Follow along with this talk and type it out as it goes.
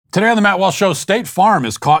Today on the Matt Walsh Show, State Farm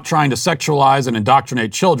is caught trying to sexualize and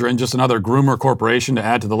indoctrinate children, just another groomer corporation to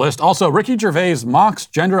add to the list. Also, Ricky Gervais mocks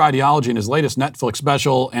gender ideology in his latest Netflix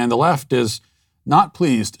special, and the left is not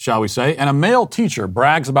pleased, shall we say. And a male teacher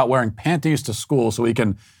brags about wearing panties to school so he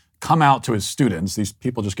can come out to his students. These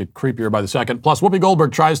people just get creepier by the second. Plus, Whoopi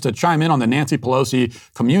Goldberg tries to chime in on the Nancy Pelosi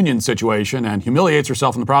communion situation and humiliates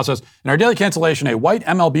herself in the process. In our daily cancellation, a white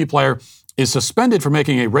MLB player is suspended for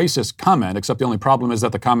making a racist comment, except the only problem is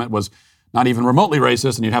that the comment was not even remotely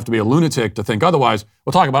racist, and you'd have to be a lunatic to think otherwise.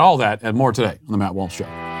 We'll talk about all that and more today on The Matt Walsh Show.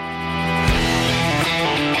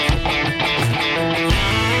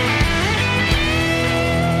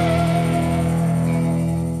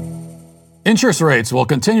 Interest rates will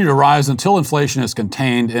continue to rise until inflation is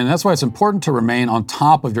contained, and that's why it's important to remain on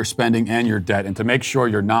top of your spending and your debt and to make sure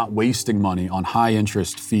you're not wasting money on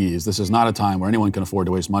high-interest fees. This is not a time where anyone can afford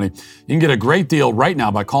to waste money. You can get a great deal right now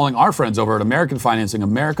by calling our friends over at American Financing,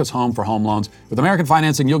 America's home for home loans. With American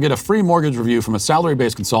Financing, you'll get a free mortgage review from a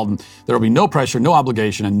salary-based consultant. There will be no pressure, no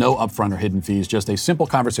obligation, and no upfront or hidden fees, just a simple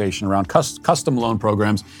conversation around custom loan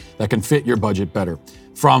programs that can fit your budget better.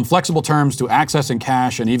 From flexible terms to accessing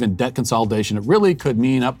cash and even debt consolidation, it really could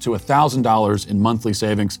mean up to $1,000 in monthly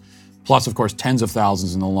savings, plus, of course, tens of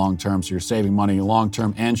thousands in the long term. So you're saving money long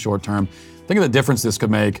term and short term. Think of the difference this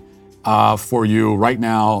could make for you right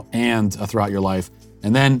now and throughout your life.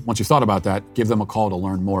 And then once you've thought about that, give them a call to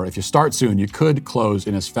learn more. If you start soon, you could close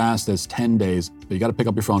in as fast as 10 days, but you got to pick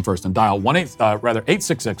up your phone first and dial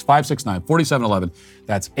 866-569-4711.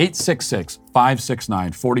 That's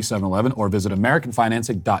 866-569-4711, or visit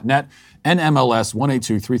AmericanFinancing.net, NMLS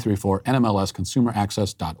 182334,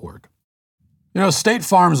 NMLSConsumerAccess.org. You know, State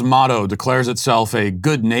Farm's motto declares itself a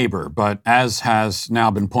good neighbor, but as has now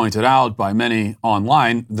been pointed out by many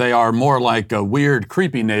online, they are more like weird,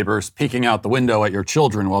 creepy neighbors peeking out the window at your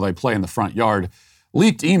children while they play in the front yard.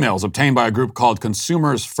 Leaked emails obtained by a group called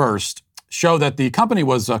Consumers First show that the company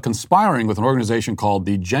was conspiring with an organization called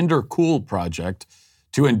the Gender Cool Project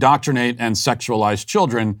to indoctrinate and sexualize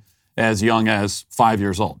children as young as 5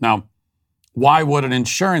 years old. Now, why would an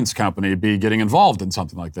insurance company be getting involved in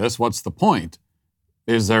something like this? What's the point?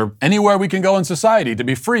 Is there anywhere we can go in society to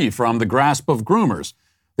be free from the grasp of groomers?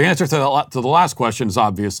 The answer to the last question is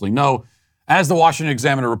obviously no. As the Washington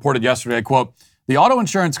Examiner reported yesterday, quote, the auto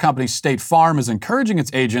insurance company State Farm is encouraging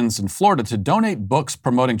its agents in Florida to donate books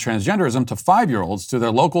promoting transgenderism to 5-year-olds to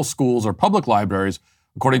their local schools or public libraries,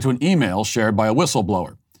 according to an email shared by a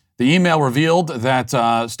whistleblower. The email revealed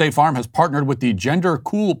that State Farm has partnered with the Gender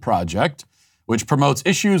Cool Project, which promotes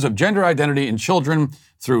issues of gender identity in children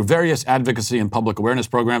through various advocacy and public awareness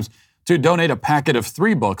programs, to donate a packet of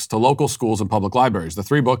 3 books to local schools and public libraries. The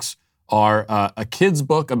 3 books are a kid's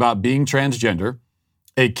book about being transgender,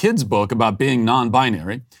 a kid's book about being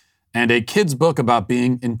non-binary, and a kid's book about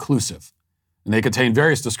being inclusive. And they contain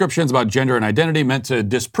various descriptions about gender and identity meant to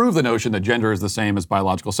disprove the notion that gender is the same as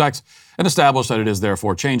biological sex and establish that it is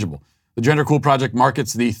therefore changeable. The Gender Cool Project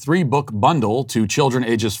markets the 3-book bundle to children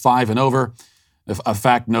ages 5 and over, a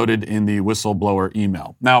fact noted in the whistleblower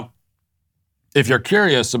email. Now, if you're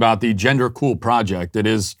curious about the Gender Cool Project, it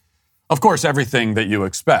is, of course, everything that you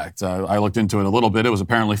expect. I looked into it a little bit. It was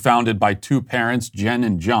apparently founded by 2 parents, Jen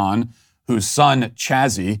and John, whose son,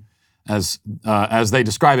 Chazzy, as they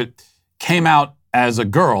describe it, came out as a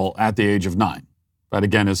girl at the age of 9. That,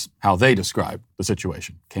 again, is how they describe the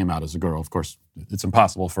situation. Came out as a girl. Of course, it's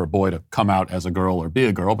impossible for a boy to come out as a girl or be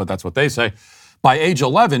a girl, but that's what they say. By age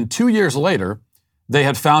 11, 2 years later, they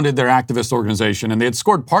had founded their activist organization, and they had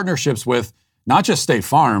scored partnerships with not just State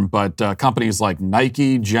Farm, but companies like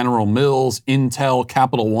Nike, General Mills, Intel,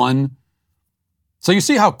 Capital One. So you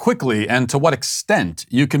see how quickly and to what extent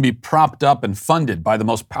you can be propped up and funded by the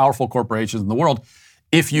most powerful corporations in the world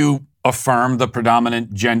if you affirm the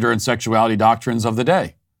predominant gender and sexuality doctrines of the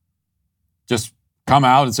day. Just come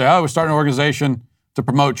out and say, oh, we're starting an organization to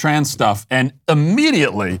promote trans stuff, and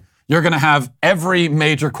immediately you're going to have every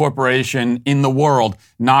major corporation in the world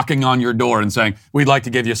knocking on your door and saying, we'd like to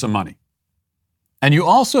give you some money. And you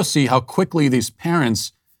also see how quickly these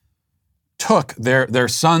parents took their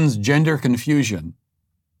son's gender confusion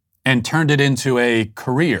and turned it into a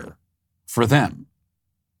career for them.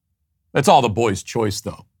 It's all the boy's choice,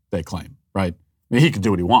 though, they claim, right? I mean, he can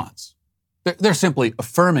do what he wants. They're simply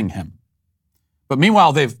affirming him. But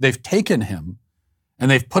meanwhile, they've taken him and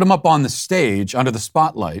they've put him up on the stage under the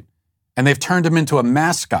spotlight, and they've turned him into a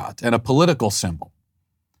mascot and a political symbol.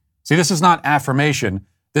 See, this is not affirmation.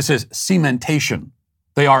 This is cementation.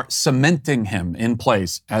 They are cementing him in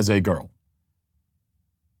place as a girl.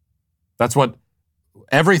 That's what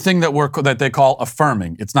everything that they call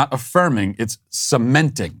affirming. It's not affirming, it's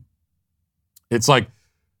cementing. It's like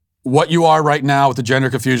what you are right now with the gender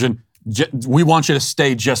confusion, we want you to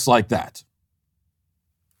stay just like that.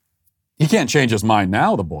 He can't change his mind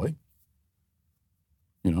now, the boy.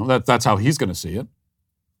 That's how he's going to see it.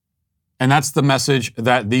 And that's the message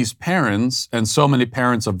that these parents and so many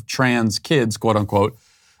parents of trans kids, quote unquote,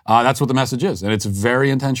 that's what the message is. And it's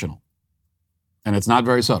very intentional. And it's not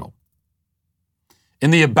very subtle.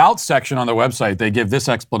 In the About section on their website, they give this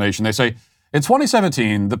explanation. They say, in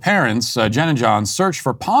 2017, the parents, Jen and John, searched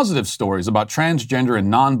for positive stories about transgender and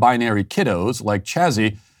non-binary kiddos like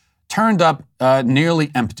Chazzy, turned up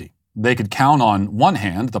nearly empty. They could count on one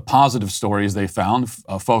hand the positive stories they found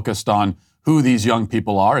focused on who these young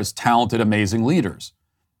people are as talented, amazing leaders.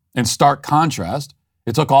 In stark contrast,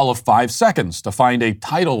 it took all of 5 seconds to find a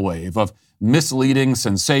tidal wave of misleading,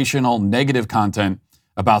 sensational, negative content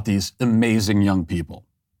about these amazing young people.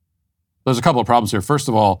 There's a couple of problems here. First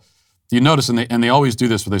of all, you notice, and they always do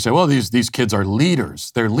this, where they say, well, these kids are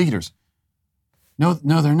leaders. They're leaders. No,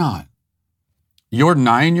 they're not. Your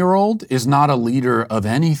 9-year-old is not a leader of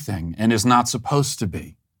anything and is not supposed to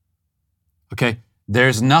be. Okay?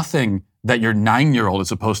 There's nothing that your 9-year-old is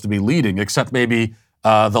supposed to be leading except maybe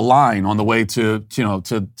the line on the way to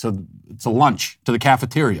lunch, to the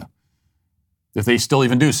cafeteria. If they still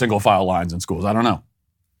even do single file lines in schools, I don't know.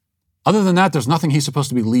 Other than that, there's nothing he's supposed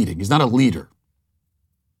to be leading. He's not a leader.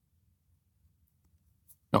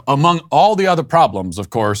 Now, among all the other problems, of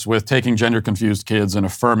course, with taking gender-confused kids and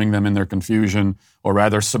affirming them in their confusion, or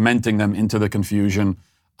rather cementing them into the confusion,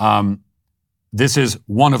 this is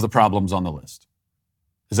one of the problems on the list,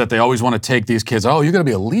 is that they always want to take these kids, oh, you're going to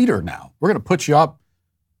be a leader now. We're going to put you up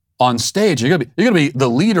on stage. You're going to be the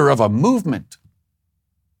leader of a movement,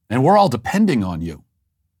 and we're all depending on you.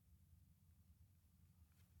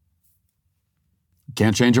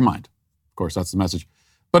 Can't change your mind. Of course, that's the message.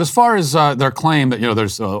 But as far as their claim that,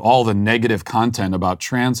 there's all the negative content about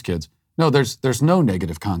trans kids, no, there's no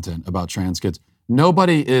negative content about trans kids.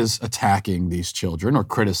 Nobody is attacking these children or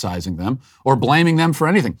criticizing them or blaming them for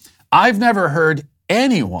anything. I've never heard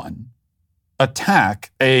anyone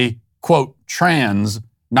attack a, quote, trans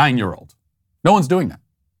 9-year-old. No one's doing that.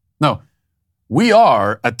 No, we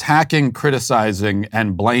are attacking, criticizing,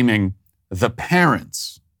 and blaming the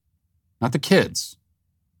parents, not the kids.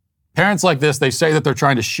 Parents like this, they say that they're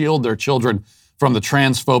trying to shield their children from the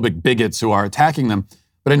transphobic bigots who are attacking them.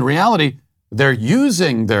 But in reality, they're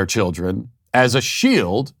using their children as a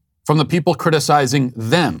shield from the people criticizing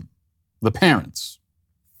them, the parents.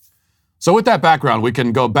 So with that background, we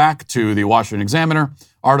can go back to the Washington Examiner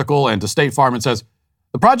article and to State Farm. It says,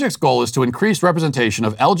 the project's goal is to increase representation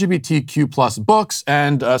of LGBTQ plus books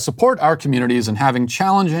and support our communities in having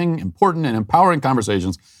challenging, important, and empowering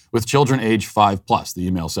conversations with children age 5 plus, the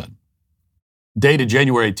email said. Dated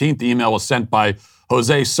January 18th, the email was sent by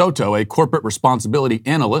Jose Soto, a corporate responsibility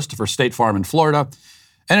analyst for State Farm in Florida.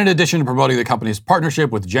 And in addition to promoting the company's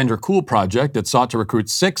partnership with Gender Cool Project, it sought to recruit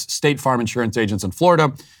 6 State Farm insurance agents in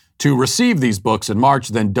Florida to receive these books in March,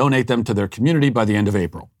 then donate them to their community by the end of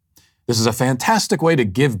April. This is a fantastic way to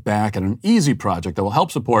give back and an easy project that will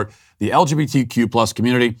help support the LGBTQ plus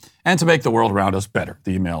community and to make the world around us better,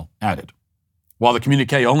 the email added. While the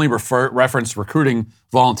communique only referenced recruiting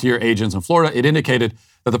volunteer agents in Florida, it indicated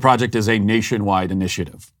that the project is a nationwide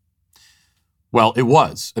initiative. Well, it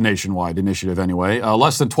was a nationwide initiative anyway.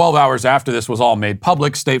 Less than 12 hours after this was all made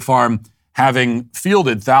public, State Farm, having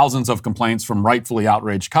fielded thousands of complaints from rightfully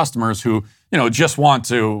outraged customers who, just want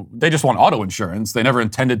auto insurance. They never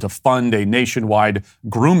intended to fund a nationwide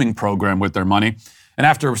grooming program with their money. And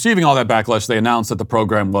after receiving all that backlash, they announced that the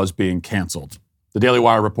program was being canceled. The Daily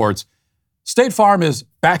Wire reports, State Farm is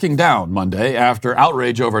backing down Monday after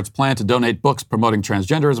outrage over its plan to donate books promoting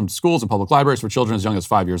transgenderism to schools and public libraries for children as young as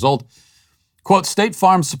 5 years old. Quote, State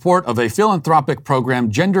Farm's support of a philanthropic program,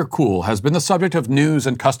 Gender Cool, has been the subject of news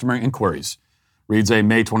and customer inquiries, reads a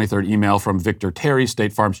May 23rd email from Victor Terry,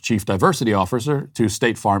 State Farm's chief diversity officer, to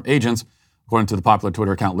State Farm agents, according to the popular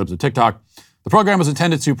Twitter account Libs of TikTok. The program was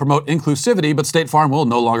intended to promote inclusivity, but State Farm will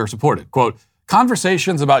no longer support it. Quote,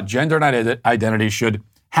 conversations about gender and identity should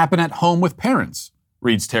happen at home with parents,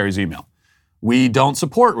 reads Terry's email. We don't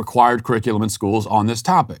support required curriculum in schools on this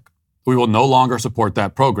topic. We will no longer support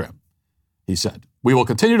that program, he said. We will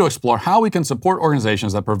continue to explore how we can support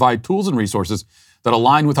organizations that provide tools and resources that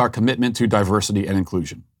align with our commitment to diversity and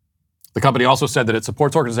inclusion. The company also said that it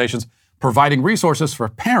supports organizations providing resources for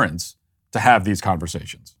parents to have these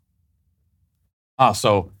conversations.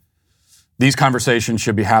 So these conversations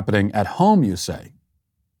should be happening at home, you say?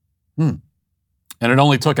 And it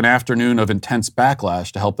only took an afternoon of intense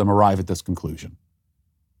backlash to help them arrive at this conclusion.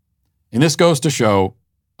 And this goes to show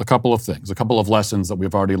a couple of things, a couple of lessons that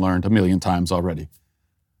we've already learned a million times already.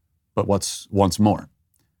 but what's once more.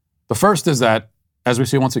 The first is that, as we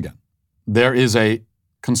see once again, there is a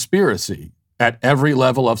conspiracy at every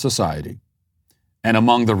level of society and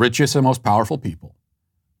among the richest and most powerful people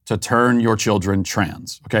to turn your children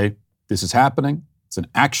trans, okay? This is happening. It's an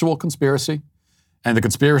actual conspiracy, and the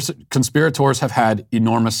conspirators have had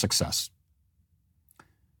enormous success.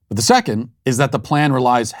 But the second is that the plan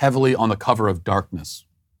relies heavily on the cover of darkness.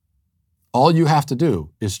 All you have to do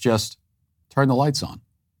is just turn the lights on,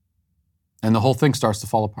 and the whole thing starts to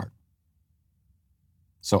fall apart.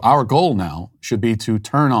 So our goal now should be to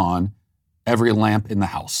turn on every lamp in the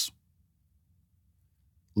house.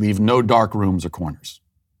 Leave no dark rooms or corners.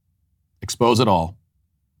 Expose it all.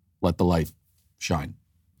 Let the light shine.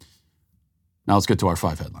 Now let's get to our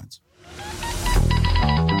 5 headlines.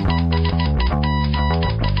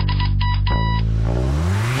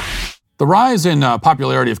 The rise in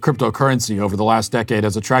popularity of cryptocurrency over the last decade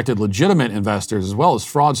has attracted legitimate investors as well as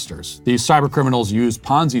fraudsters. These cybercriminals use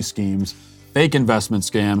Ponzi schemes, fake investment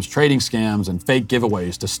scams, trading scams, and fake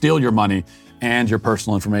giveaways to steal your money and your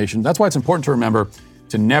personal information. That's why it's important to remember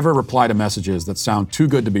to never reply to messages that sound too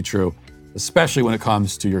good to be true, especially when it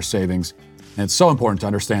comes to your savings. And it's so important to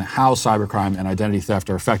understand how cybercrime and identity theft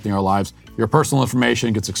are affecting our lives. Your personal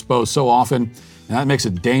information gets exposed so often, and that makes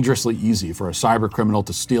it dangerously easy for a cyber criminal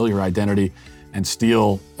to steal your identity and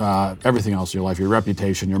steal everything else in your life, your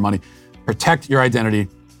reputation, your money. Protect your identity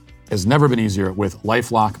has never been easier with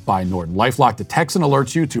LifeLock by Norton. LifeLock detects and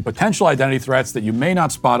alerts you to potential identity threats that you may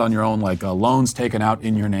not spot on your own, like loans taken out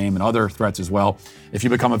in your name and other threats as well. If you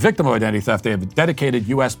become a victim of identity theft, they have a dedicated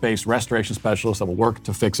US-based restoration specialist that will work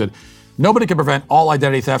to fix it. Nobody can prevent all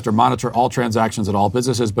identity theft or monitor all transactions at all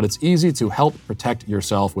businesses, but it's easy to help protect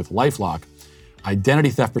yourself with LifeLock.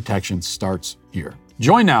 Identity theft protection starts here.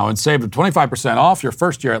 Join now and save 25% off your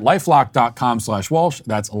first year at lifelock.com/Walsh.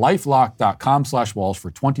 That's lifelock.com/Walsh for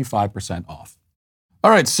 25% off. All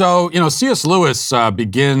right, so, C.S. Lewis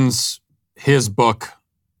begins his book,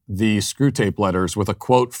 The Screwtape Letters, with a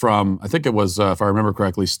quote from, I think it was, if I remember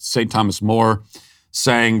correctly, St. Thomas More,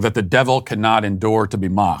 saying that the devil cannot endure to be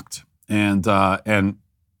mocked. And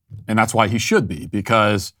that's why he should be,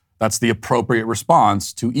 because that's the appropriate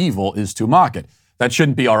response to evil, is to mock it. That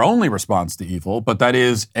shouldn't be our only response to evil, but that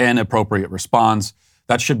is an appropriate response.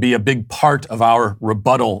 That should be a big part of our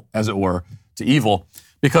rebuttal, as it were, to evil,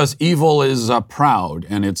 because evil is proud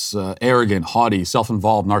and it's arrogant, haughty,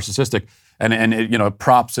 self-involved, narcissistic, and it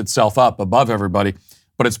props itself up above everybody,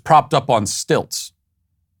 but it's propped up on stilts,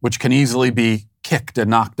 which can easily be kicked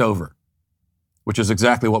and knocked over, which is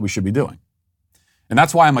exactly what we should be doing. And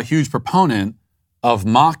that's why I'm a huge proponent of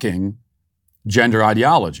mocking gender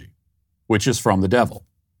ideology, which is from the devil.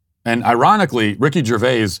 And ironically, Ricky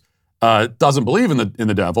Gervais doesn't believe in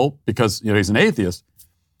the devil because he's an atheist,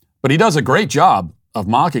 but he does a great job of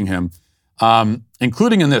mocking him,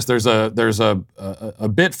 including in this. There's a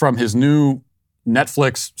bit from his new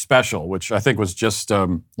Netflix special, which I think was just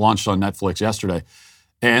launched on Netflix yesterday.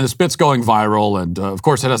 And this bit's going viral, and of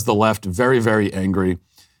course it has the left very, very angry.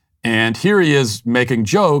 And here he is making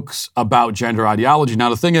jokes about gender ideology. Now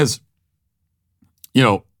the thing is,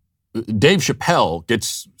 Dave Chappelle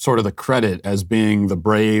gets sort of the credit as being the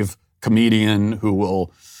brave comedian who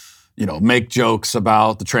will, make jokes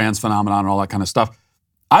about the trans phenomenon and all that kind of stuff.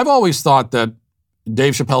 I've always thought that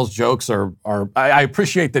Dave Chappelle's jokes are I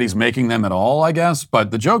appreciate that he's making them at all, I guess,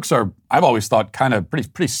 but the jokes are, I've always thought, kind of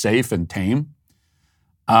pretty safe and tame.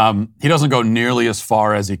 He doesn't go nearly as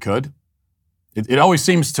far as he could. It always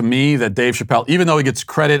seems to me that Dave Chappelle, even though he gets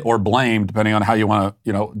credit or blame, depending on how you want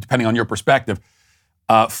to, depending on your perspective,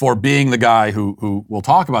 for being the guy who will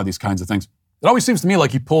talk about these kinds of things, it always seems to me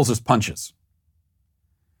like he pulls his punches.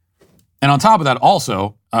 And on top of that,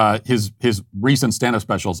 also, his recent stand-up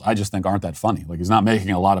specials, I just think aren't that funny. Like, he's not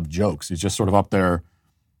making a lot of jokes. He's just sort of up there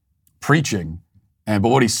preaching. But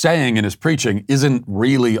what he's saying in his preaching isn't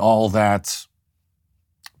really all that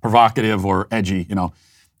provocative or edgy,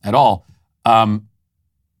 at all.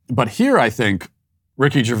 But here, I think,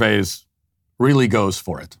 Ricky Gervais really goes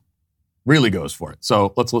for it. Really goes for it.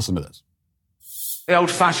 So let's listen to this. The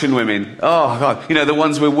old-fashioned women. Oh, God. The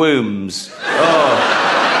ones with wombs. Oh.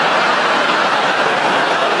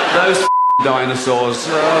 Those dinosaurs.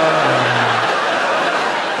 No,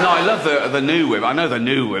 I love the new women. I know the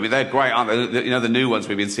new women. They're great, aren't they? The new ones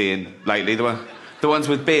we've been seeing lately. The ones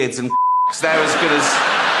with beards and they're as good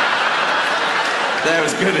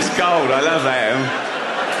as gold. I love them.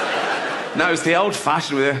 No, it's the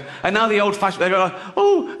old-fashioned. And now the old-fashioned, they go like,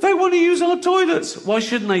 oh, they want to use our toilets. Why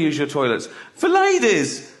shouldn't they use your toilets? For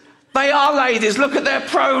ladies. They are ladies. Look at their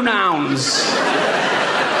pronouns.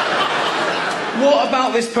 What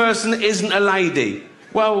about this person that isn't a lady?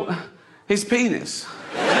 Well, his penis.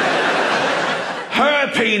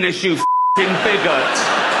 Her penis, you f***ing bigot.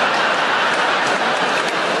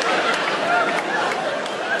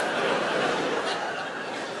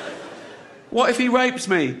 What if he rapes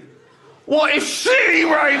me? What if she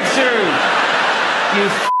rapes you? You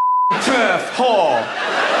f***ing turf whore.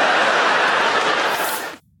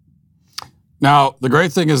 Now, the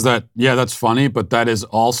great thing is that, yeah, that's funny, but that is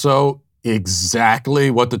also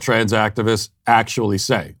exactly what the trans activists actually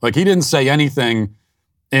say. Like, he didn't say anything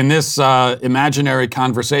in this imaginary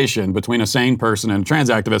conversation between a sane person and a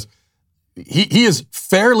trans activist. He is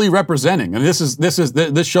fairly representing, and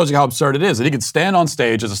this shows you how absurd it is, that he could stand on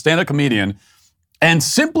stage as a stand-up comedian and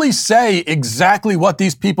simply say exactly what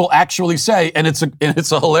these people actually say, and it's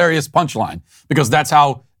a hilarious punchline, because that's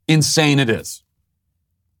how insane it is.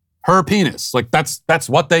 Her penis, like that's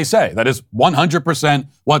what they say. That is 100%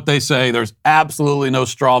 what they say. There's absolutely no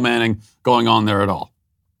straw manning going on there at all.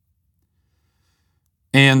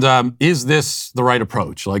 And is this the right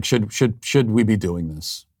approach? Like, should we be doing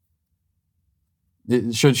this?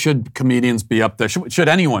 Should comedians be up there? Should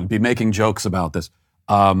anyone be making jokes about this?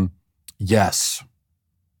 Yes,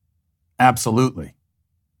 absolutely.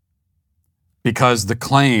 Because the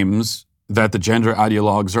claims that the gender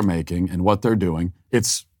ideologues are making and what they're doing,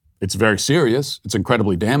 it's very serious. It's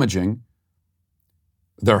incredibly damaging.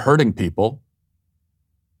 They're hurting people.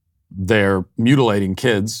 They're mutilating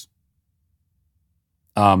kids.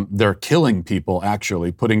 They're killing people,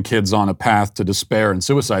 actually, putting kids on a path to despair and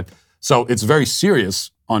suicide. So it's very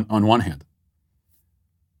serious on one hand.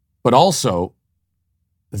 But also,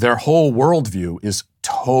 their whole worldview is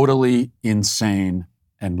totally insane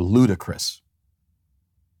and ludicrous.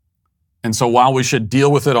 And so while we should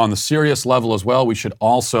deal with it on the serious level as well, we should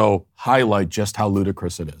also highlight just how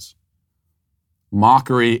ludicrous it is.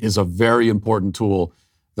 Mockery is a very important tool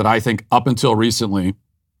that I think up until recently,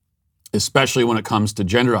 especially when it comes to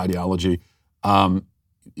gender ideology,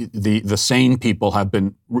 the sane people have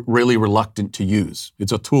been really reluctant to use.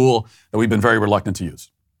 It's a tool that we've been very reluctant to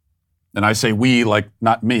use. And I say we, like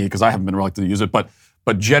not me, because I haven't been reluctant to use it, but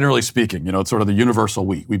generally speaking, it's sort of the universal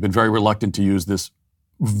we. We've been very reluctant to use this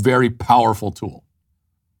very powerful tool.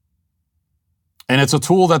 And it's a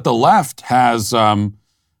tool that the left has, and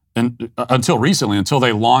until recently, until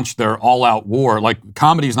they launched their all-out war, like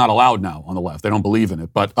comedy is not allowed now on the left. They don't believe in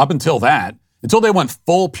it. But up until that, until they went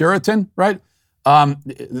full Puritan, right?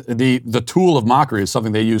 The tool of mockery is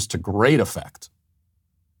something they use to great effect.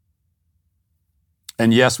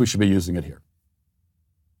 And yes, we should be using it here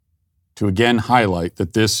to again highlight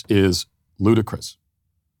that this is ludicrous.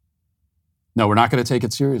 No, we're not going to take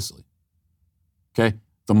it seriously. Okay?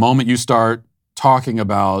 The moment you start talking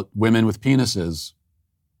about women with penises,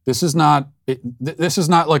 this is not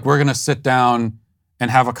like we're going to sit down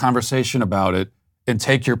and have a conversation about it and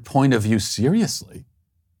take your point of view seriously.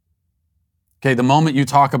 Okay, the moment you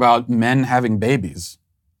talk about men having babies,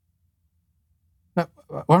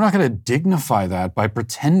 we're not going to dignify that by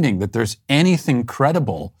pretending that there's anything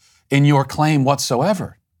credible in your claim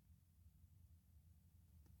whatsoever.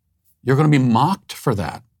 You're going to be mocked for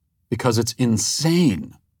that because it's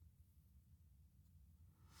insane.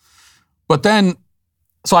 But then,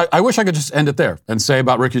 so I wish I could just end it there and say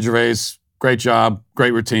about Ricky Gervais, great job,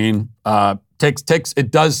 great routine.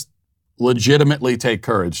 It does legitimately take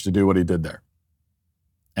courage to do what he did there.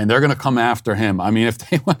 And they're going to come after him. I mean, if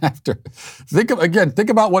they went after, think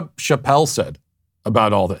about what Chappelle said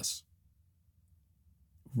about all this.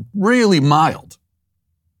 Really mild.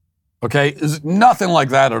 Okay? It's nothing like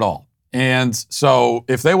that at all. And so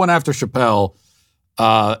if they went after Chappelle,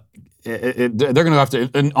 they're going to have to,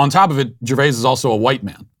 and on top of it, Gervais is also a white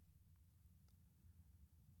man.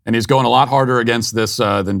 And he's going a lot harder against this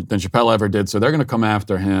than Chappelle ever did. So they're going to come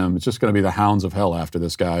after him. It's just going to be the hounds of hell after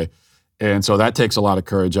this guy. And so that takes a lot of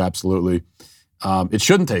courage, absolutely. It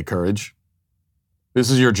shouldn't take courage.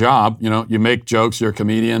 This is your job. You make jokes, you're a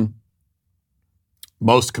comedian.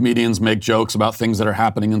 Most comedians make jokes about things that are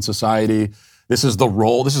happening in society. This is the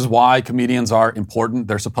role. This is why comedians are important.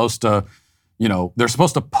 They're supposed to,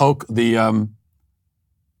 poke the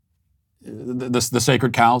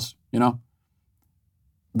sacred cows,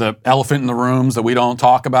 the elephant in the rooms that we don't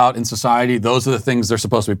talk about in society. Those are the things they're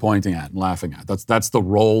supposed to be pointing at and laughing at. That's the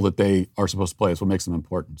role that they are supposed to play. It's what makes them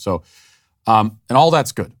important. So, and all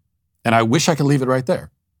that's good. And I wish I could leave it right there.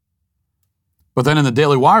 But then in the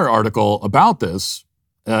Daily Wire article about this,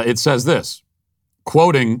 it says this,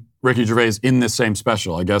 quoting Ricky Gervais in this same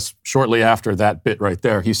special, I guess shortly after that bit right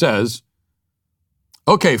there, he says,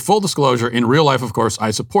 okay, full disclosure, in real life, of course,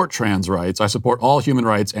 I support trans rights. I support all human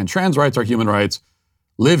rights, and trans rights are human rights.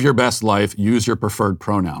 Live your best life. Use your preferred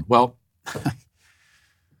pronoun. Well,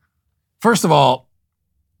 First of all,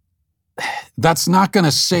 that's not going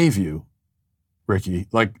to save you, Ricky.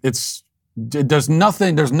 Like, there's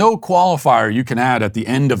nothing, there's no qualifier you can add at the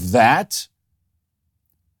end of that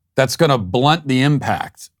that's going to blunt the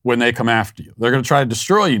impact when they come after you. They're going to try to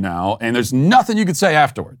destroy you now, and there's nothing you could say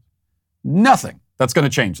afterward. Nothing that's going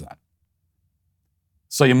to change that.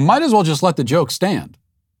 So you might as well just let the joke stand.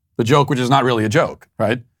 The joke, which is not really a joke,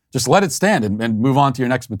 right? Just let it stand and move on to your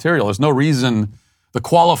next material. There's no reason, the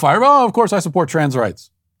qualifier, oh, of course I support trans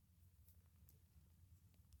rights.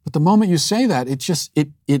 But the moment you say that, it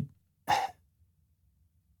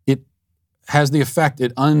has the effect,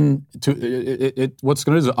 what's going to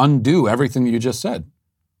do is undo everything that you just said.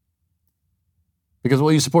 Because,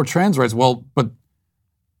 well, you support trans rights. Well, but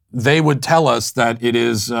they would tell us that it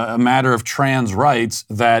is a matter of trans rights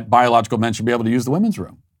that biological men should be able to use the women's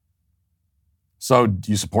room. So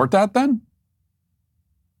do you support that then?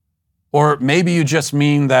 Or maybe you just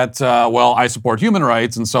mean that, well, I support human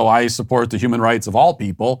rights, and so I support the human rights of all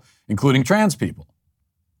people, including trans people.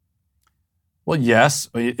 Well, yes,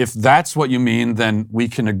 if that's what you mean, then we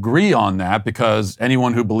can agree on that, because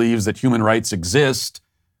anyone who believes that human rights exist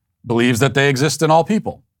believes that they exist in all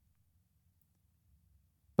people.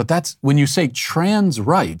 But that's, when you say trans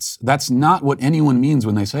rights, that's not what anyone means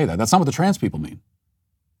when they say that. That's not what the trans people mean.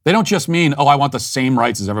 They don't just mean, oh, I want the same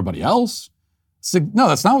rights as everybody else. No,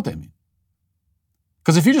 that's not what they mean.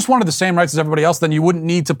 Because if you just wanted the same rights as everybody else, then you wouldn't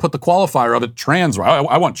need to put the qualifier of it, trans rights.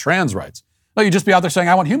 I want trans rights. No, you'd just be out there saying,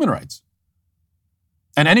 I want human rights.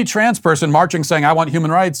 And any trans person marching saying, I want human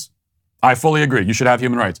rights, I fully agree. You should have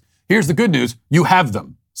human rights. Here's the good news. You have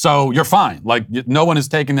them. So you're fine. Like, no one is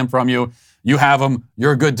taking them from you. You have them.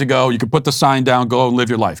 You're good to go. You can put the sign down, go and live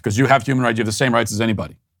your life, because you have human rights. You have the same rights as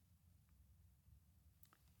anybody.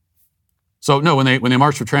 So no, when they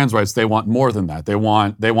march for trans rights, they want more than that. They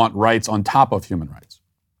want rights on top of human rights.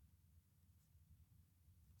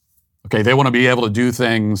 Okay, they want to be able to do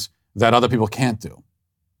things that other people can't do.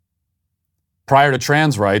 Prior to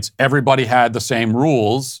trans rights, everybody had the same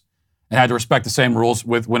rules and had to respect the same rules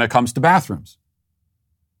when it comes to bathrooms.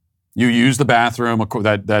 You use the bathroom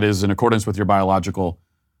that is in accordance with your biological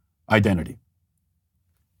identity.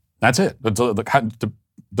 That's it.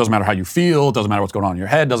 Doesn't matter how you feel, doesn't matter what's going on in your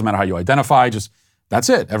head, doesn't matter how you identify, just that's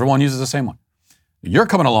it. Everyone uses the same one. You're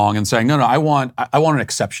coming along and saying, no, I want an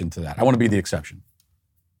exception to that. I want to be the exception.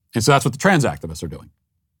 And so that's what the trans activists are doing.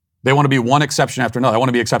 They want to be one exception after another. I want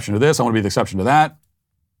to be exception to this, I want to be the exception to that.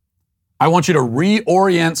 I want you to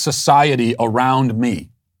reorient society around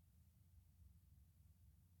me.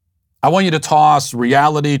 I want you to toss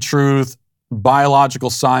reality, truth, biological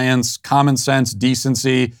science, common sense,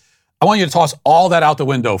 decency. I want you to toss all that out the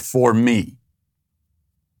window for me.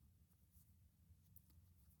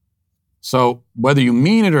 So whether you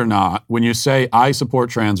mean it or not, when you say, I support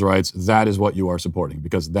trans rights, that is what you are supporting,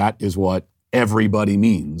 because that is what everybody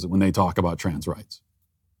means when they talk about trans rights.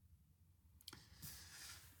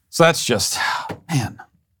 So that's just, man,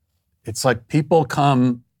 it's like people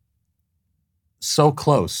come so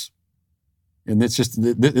close. And it's just,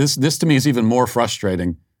 this to me is even more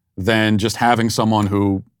frustrating than just having someone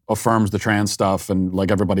who affirms the trans stuff and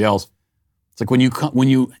like everybody else. It's like when you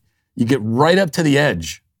get right up to the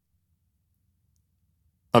edge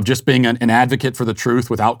of just being an advocate for the truth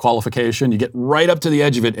without qualification, you get right up to the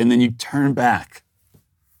edge of it and then you turn back.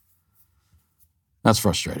 That's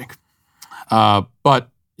frustrating. But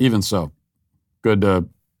even so, good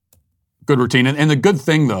routine. And the good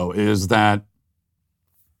thing though is that,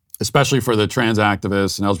 especially for the trans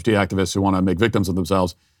activists and LGBT activists who want to make victims of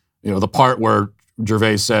themselves, the part where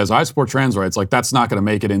Gervais says, I support trans rights, like that's not going to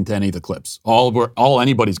make it into any of the clips. All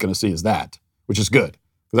anybody's going to see is that, which is good.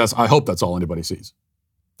 Because I hope that's all anybody sees.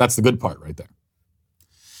 That's the good part right there.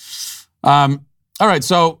 All right,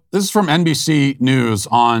 so this is from NBC News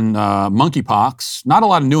on monkeypox. Not a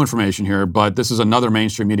lot of new information here, but this is another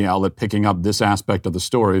mainstream media outlet picking up this aspect of the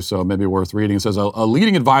story, so maybe worth reading. It says, a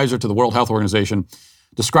leading advisor to the World Health Organization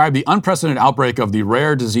described the unprecedented outbreak of the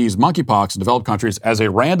rare disease monkeypox in developed countries as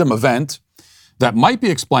a random event that might be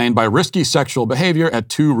explained by risky sexual behavior at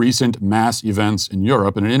two recent mass events in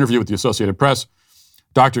Europe. In an interview with the Associated Press,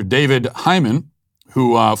 Dr. David Hyman,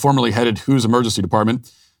 who formerly headed WHO's emergency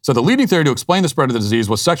department, said the leading theory to explain the spread of the disease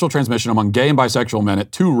was sexual transmission among gay and bisexual men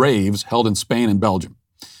at two raves held in Spain and Belgium.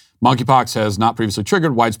 Monkeypox has not previously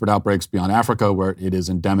triggered widespread outbreaks beyond Africa, where it is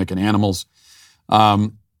endemic in animals.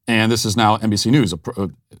 And this is now NBC News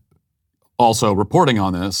also reporting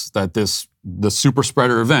on this, that the super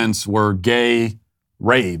spreader events were gay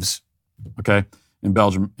raves, okay, in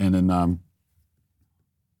Belgium and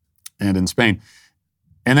in Spain.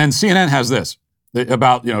 And then CNN has this.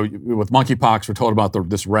 about, with monkeypox, we're told about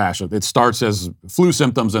this rash. It starts as flu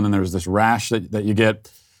symptoms, and then there's this rash that you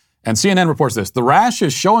get. And CNN reports this. The rash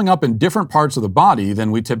is showing up in different parts of the body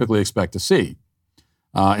than we typically expect to see.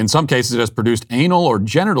 In some cases, it has produced anal or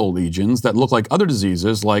genital lesions that look like other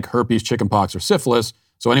diseases like herpes, chickenpox, or syphilis.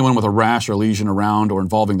 So anyone with a rash or lesion around or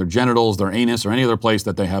involving their genitals, their anus, or any other place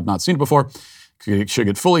that they have not seen it before should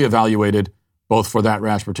get fully evaluated, both for that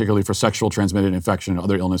rash, particularly for sexual transmitted infection and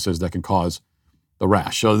other illnesses that can cause the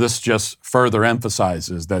rash. So this just further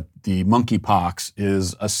emphasizes that the monkeypox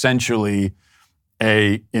is essentially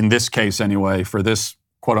in this case anyway, for this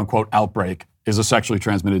quote unquote outbreak, is a sexually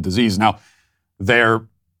transmitted disease. Now, they're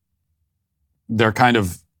kind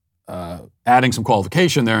of adding some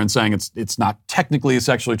qualification there and saying it's not technically a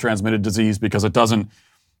sexually transmitted disease because it doesn't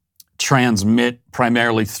transmit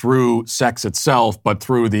primarily through sex itself, but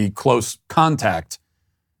through the close contact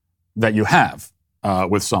that you have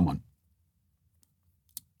with someone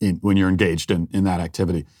when you're engaged in that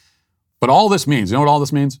activity. But all this means, you know what all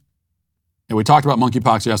this means? And we talked about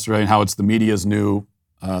monkeypox yesterday and how it's the media's new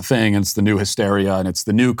thing, and it's the new hysteria, and it's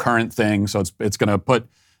the new current thing. So it's going to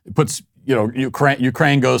puts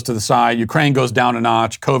Ukraine goes to the side, Ukraine goes down a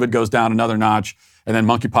notch, COVID goes down another notch, and then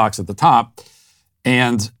monkeypox at the top.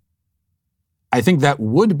 And I think that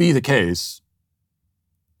would be the case,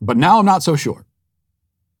 but now I'm not so sure.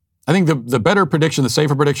 I think the better prediction, the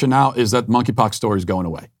safer prediction now is that monkeypox story is going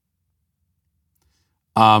away.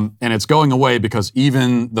 And it's going away because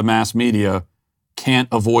even the mass media can't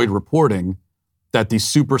avoid reporting that these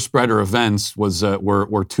super spreader events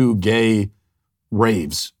were two gay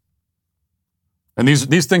raves. And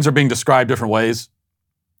these things are being described different ways.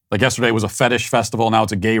 Like yesterday was a fetish festival, now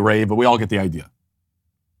it's a gay rave, but we all get the idea.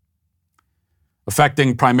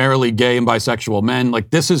 Affecting primarily gay and bisexual men. Like,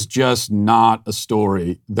 this is just not a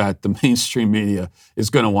story that the mainstream media is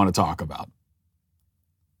going to want to talk about.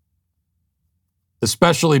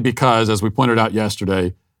 Especially because, as we pointed out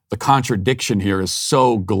yesterday, the contradiction here is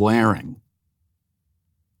so glaring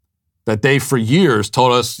that they, for years,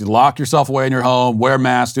 told us, lock yourself away in your home, wear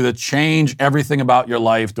masks, do that, change everything about your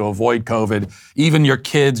life to avoid COVID. Even your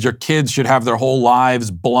kids should have their whole lives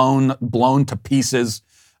blown to pieces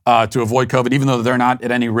to avoid COVID, even though they're not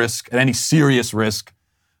at any serious risk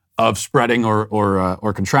of spreading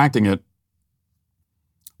or contracting it.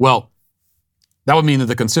 Well, that would mean that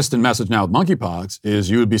the consistent message now with monkeypox is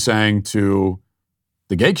you would be saying to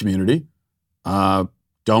the gay community,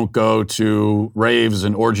 don't go to raves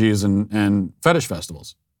and orgies and fetish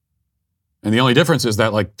festivals. And the only difference is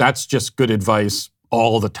that, that's just good advice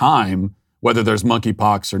all the time, whether there's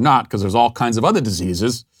monkeypox or not, because there's all kinds of other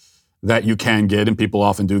diseases that you can get, and people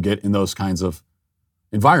often do get in those kinds of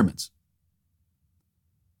environments.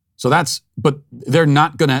 But they're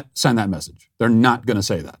not going to send that message. They're not going to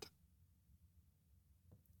say that.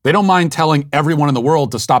 They don't mind telling everyone in the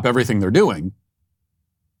world to stop everything they're doing.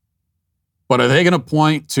 But are they going to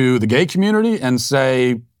point to the gay community and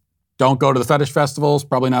say, don't go to the fetish festivals,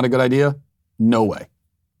 probably not a good idea? No way.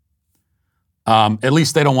 At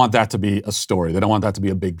least they don't want that to be a story. They don't want that to be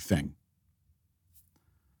a big thing.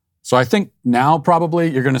 So I think now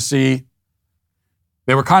probably you're going to see,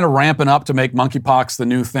 they were kind of ramping up to make monkeypox the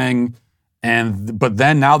new thing. But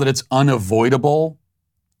then now that it's unavoidable,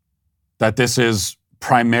 that this is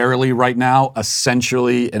primarily right now,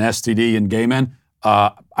 essentially an STD in gay men,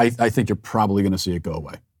 I think you're probably going to see it go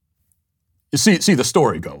away. You see the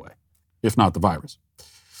story go away, if not the virus.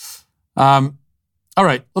 All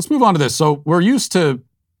right, let's move on to this. So we're used to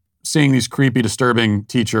seeing these creepy, disturbing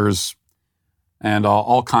teachers and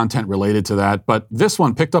all content related to that. But this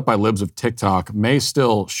one, picked up by libs of TikTok, may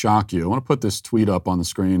still shock you. I want to put this tweet up on the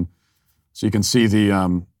screen so you can see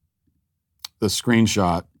the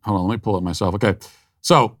screenshot. Hold on, let me pull it myself. Okay,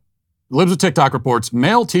 so libs of TikTok reports,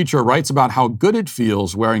 male teacher writes about how good it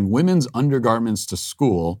feels wearing women's undergarments to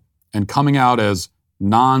school and coming out as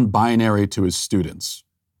non-binary to his students.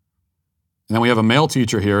 And then we have a male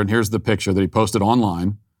teacher here, and here's the picture that he posted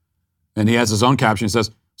online. And he has his own caption. He says,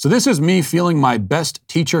 so this is me feeling my best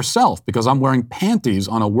teacher self because I'm wearing panties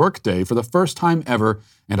on a work day for the first time ever,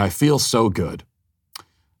 and I feel so good.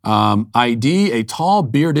 ID, a tall,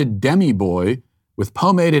 bearded demi-boy with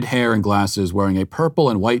pomaded hair and glasses, wearing a purple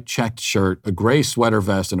and white checked shirt, a gray sweater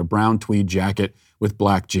vest, and a brown tweed jacket with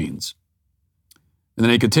black jeans. And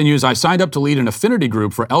then he continues, I signed up to lead an affinity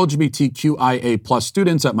group for LGBTQIA plus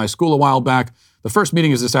students at my school a while back. The first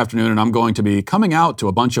meeting is this afternoon, and I'm going to be coming out to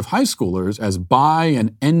a bunch of high schoolers as bi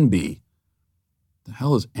and NB. The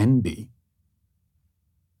hell is NB?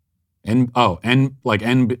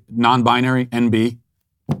 Non-binary, NB.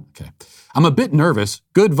 Okay. I'm a bit nervous.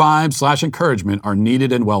 Good vibes / encouragement are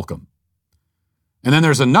needed and welcome. And then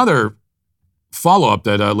there's another follow-up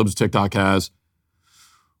that Libs of TikTok has.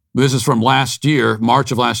 This is from last year,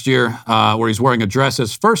 March of last year, where he's wearing a dress.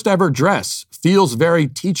 His first ever dress feels very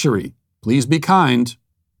teachery. Please be kind.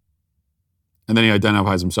 And then he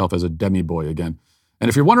identifies himself as a demi-boy again. And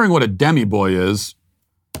if you're wondering what a demi-boy is,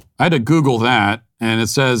 I had to Google that, and it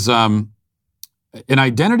says, an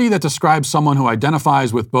identity that describes someone who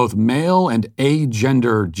identifies with both male and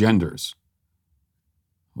agender genders.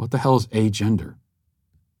 What the hell is agender?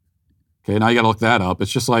 Okay, now you got to look that up.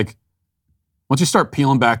 It's just like, once you start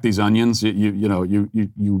peeling back these onions,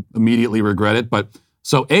 you immediately regret it. But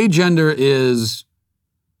so agender is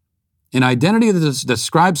an identity that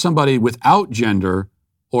describes somebody without gender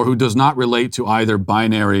or who does not relate to either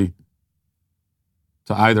binary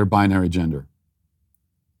gender.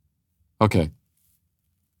 Okay.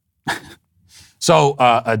 So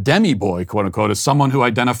a demi-boy, quote unquote, is someone who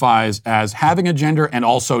identifies as having a gender and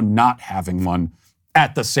also not having one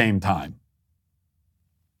at the same time.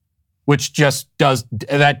 Which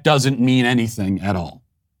that doesn't mean anything at all.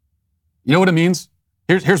 You know what it means?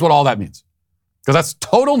 Here's what all that means. Because that's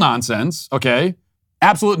total nonsense, okay?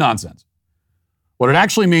 Absolute nonsense. What it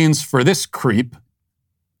actually means for this creep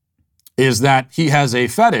is that he has a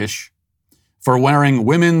fetish for wearing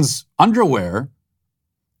women's underwear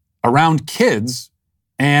around kids,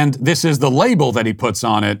 and this is the label that he puts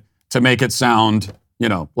on it to make it sound,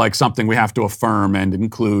 like something we have to affirm and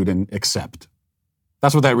include and accept.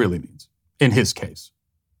 That's what that really means, in his case.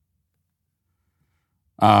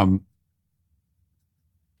 So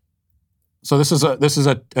this is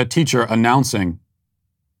a teacher announcing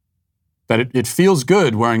that it feels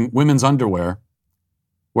good wearing women's underwear,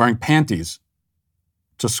 wearing panties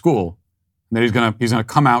to school, and that he's gonna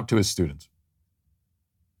come out to his students.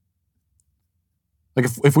 Like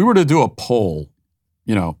if we were to do a poll,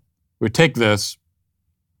 we'd take this,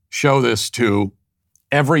 show this to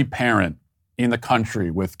every parent in the country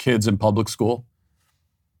with kids in public school,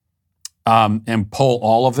 and poll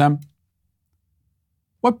all of them,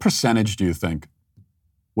 what percentage do you think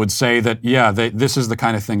would say that, this is the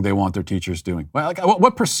kind of thing they want their teachers doing? Well,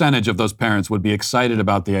 what percentage of those parents would be excited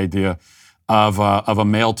about the idea of a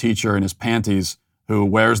male teacher in his panties who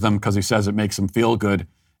wears them because he says it makes him feel good,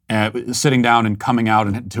 sitting down and coming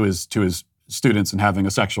out to his students and having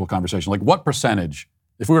a sexual conversation? Like, what percentage,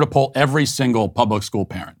 if we were to poll every single public school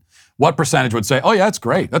parent, what percentage would say, oh yeah, that's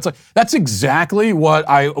great. That's exactly what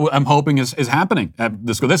I'm hoping is happening at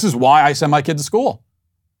the school. This is why I send my kid to school.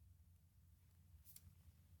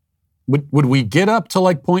 Would we get up to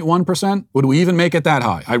like 0.1%? Would we even make it that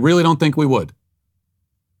high? I really don't think we would.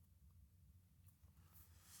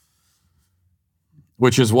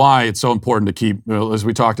 Which is why it's so important to keep, as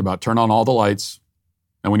we talked about, turn on all the lights.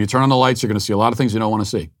 And when you turn on the lights, you're going to see a lot of things you don't want to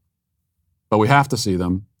see. But we have to see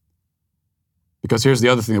them. Because here's the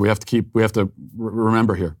other thing that we have to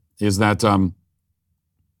remember here, is that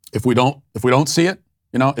if we don't see it,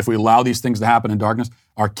 if we allow these things to happen in darkness,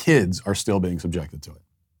 our kids are still being subjected to it.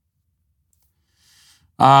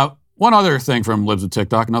 One other thing from Libs of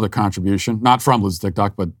TikTok, another contribution, not from Libs of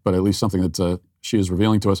TikTok, but at least something that she is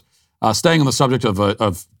revealing to us. Staying on the subject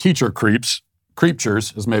of teacher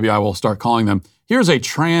creeptures, as maybe I will start calling them. Here's a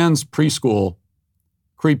trans preschool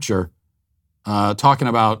creepture talking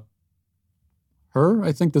about her,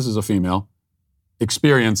 I think this is a female,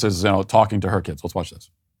 experiences talking to her kids. Let's watch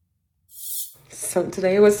this. So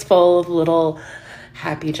today was full of little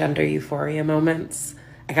happy gender euphoria moments.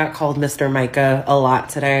 I got called Mr. Micah a lot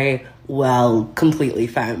today, completely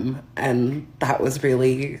femme, and that was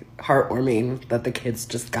really heartwarming that the kids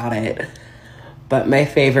just got it. But my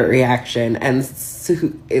favorite reaction, and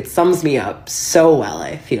it sums me up so well,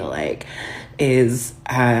 I feel like, is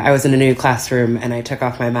I was in a new classroom and I took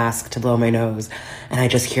off my mask to blow my nose, and I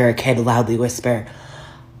just hear a kid loudly whisper,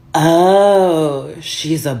 "Oh,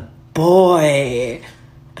 she's a boy."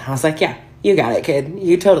 And I was like, yeah, you got it, kid.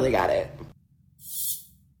 You totally got it.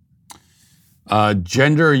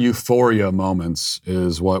 Gender euphoria moments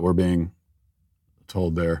is what we're being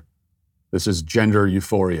told there. This is gender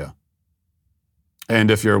euphoria. And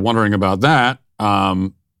if you're wondering about that,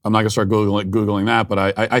 I'm not going to start Googling that, but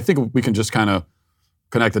I think we can just kind of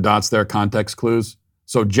connect the dots there, context clues.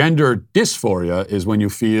 So gender dysphoria is when you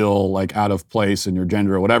feel like out of place in your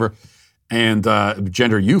gender or whatever. And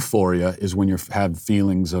gender euphoria is when you have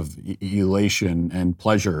feelings of elation and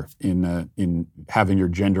pleasure in having your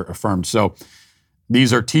gender affirmed. So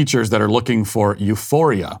these are teachers that are looking for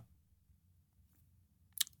euphoria.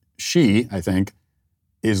 She, I think,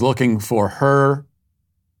 is looking for her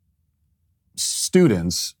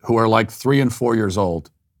students who are like 3 and 4 years old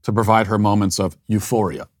to provide her moments of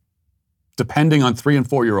euphoria, depending on 3 and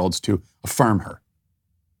 4 year olds to affirm her.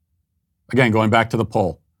 Again, going back to the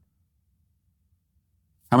poll.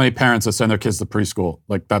 How many parents that send their kids to preschool,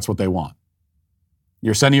 like that's what they want?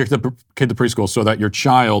 You're sending your kid to preschool so that your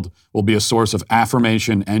child will be a source of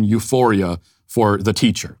affirmation and euphoria for the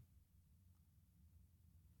teacher.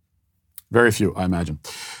 Very few, I imagine.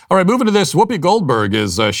 All right, moving to this. Whoopi Goldberg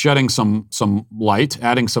is shedding some light,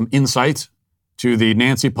 adding some insight to the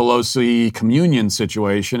Nancy Pelosi communion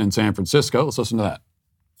situation in San Francisco. Let's listen to that.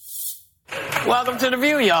 Welcome to The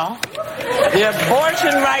View, y'all. The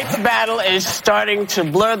abortion rights battle is starting to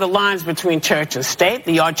blur the lines between church and state.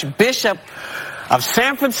 The Archbishop of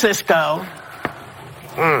San Francisco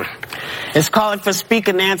is calling for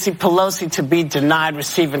Speaker Nancy Pelosi to be denied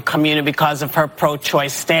receiving communion because of her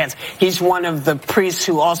pro-choice stance. He's one of the priests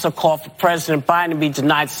who also called for President Biden to be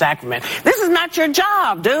denied sacrament. This is not your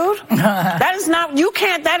job, dude. That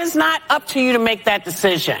is not up to you to make that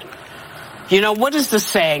decision. You know, what is the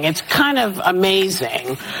saying? It's kind of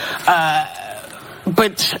amazing.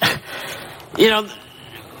 But, you know,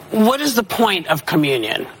 what is the point of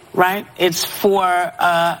communion, right? It's for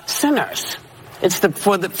sinners. It's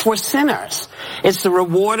for sinners. It's the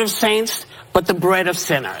reward of saints, but the bread of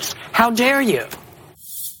sinners. How dare you?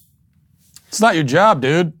 It's not your job,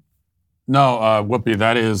 dude. No, Whoopi,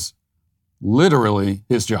 that is literally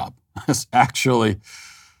his job. That's actually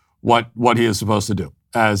what he is supposed to do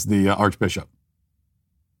as the Archbishop.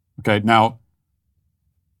 Okay, now,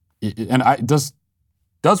 and does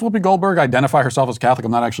Whoopi Goldberg identify herself as Catholic?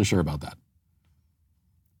 I'm not actually sure about that.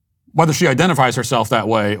 Whether she identifies herself that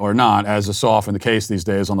way or not, as is so often the case these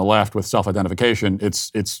days on the left with self-identification,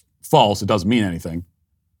 it's false. It doesn't mean anything.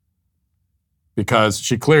 Because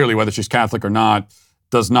she clearly, whether she's Catholic or not,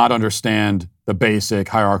 does not understand the basic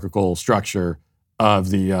hierarchical structure of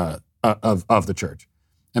the church.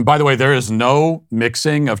 And by the way, there is no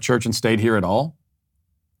mixing of church and state here at all.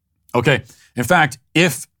 Okay, in fact,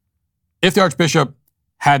 if the Archbishop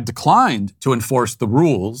had declined to enforce the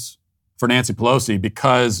rules for Nancy Pelosi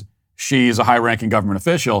because she's a high-ranking government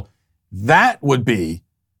official, that would be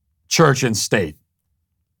church and state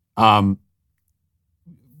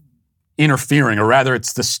interfering, or rather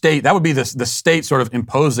it's the state, that would be the state sort of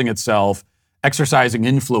imposing itself, exercising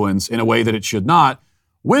influence in a way that it should not,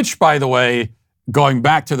 which, by the way, going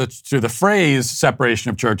back to the phrase separation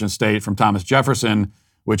of church and state from Thomas Jefferson,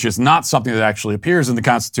 which is not something that actually appears in the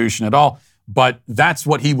Constitution at all, but that's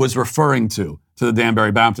what he was referring to the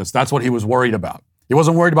Danbury Baptists. That's what he was worried about. He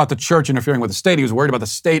wasn't worried about the church interfering with the state. He was worried about the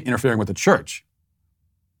state interfering with the church.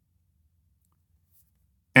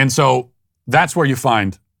 And so that's where you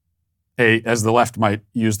find as the left might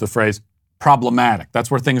use the phrase, problematic.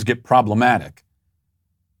 That's where things get problematic,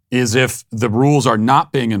 is if the rules are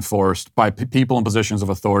not being enforced by people in positions of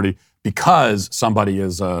authority because somebody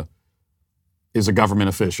is a government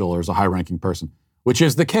official or is a high-ranking person, which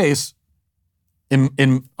is the case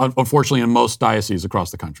unfortunately in most dioceses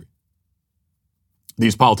across the country.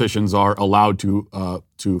 These politicians are allowed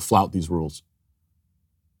to flout these rules,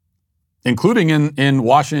 including in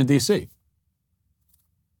Washington, D.C.,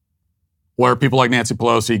 where people like Nancy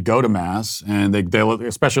Pelosi go to Mass, and they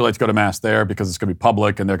especially like to go to Mass there because it's going to be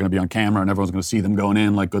public and they're going to be on camera and everyone's going to see them going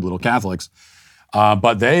in like good little Catholics.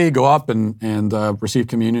 But they go up and receive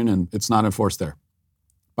communion, and it's not enforced there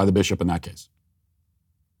by the bishop in that case.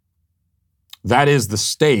 That is the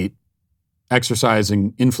state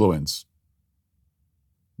exercising influence.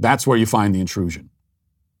 That's where you find the intrusion,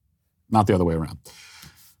 not the other way around.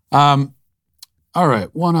 All right,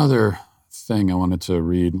 one other thing I wanted to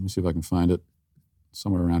read. Let me see if I can find it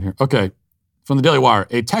somewhere around here. Okay, from the Daily Wire.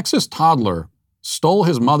 A Texas toddler stole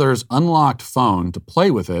his mother's unlocked phone to play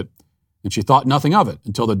with it, and she thought nothing of it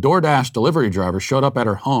until the DoorDash delivery driver showed up at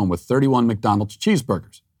her home with 31 McDonald's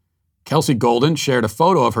cheeseburgers. Kelsey Golden shared a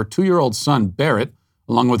photo of her 2-year-old son, Barrett,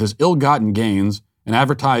 along with his ill-gotten gains, and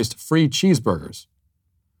advertised free cheeseburgers.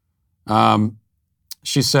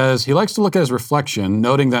 She says he likes to look at his reflection,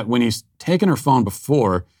 noting that when he's taken her phone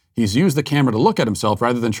before, he's used the camera to look at himself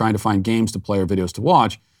rather than trying to find games to play or videos to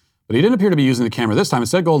watch. But he didn't appear to be using the camera this time.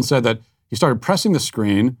 Instead, Golden said that he started pressing the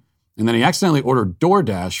screen, and then he accidentally ordered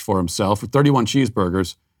DoorDash for himself with 31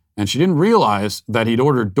 cheeseburgers. And she didn't realize that he'd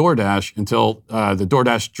ordered DoorDash until the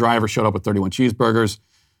DoorDash driver showed up with 31 cheeseburgers.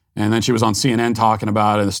 And then she was on CNN talking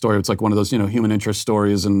about it. The story, it's like one of those, human interest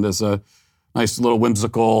stories. And there's a nice little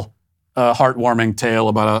whimsical, heartwarming tale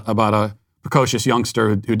about a precocious youngster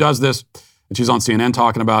who does this. And she's on CNN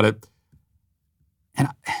talking about it. And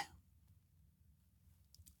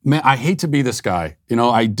I hate to be this guy.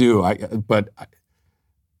 I do. But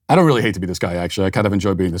I don't really hate to be this guy, actually. I kind of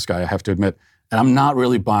enjoy being this guy, I have to admit. And I'm not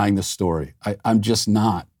really buying this story. I'm just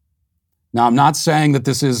not. Now, I'm not saying that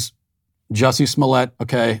this is Jussie Smollett,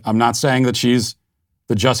 okay? I'm not saying that she's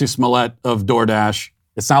the Jussie Smollett of DoorDash.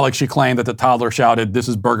 It's not like she claimed that the toddler shouted, "This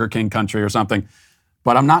is Burger King country" or something.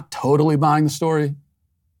 But I'm not totally buying the story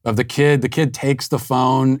of the kid. The kid takes the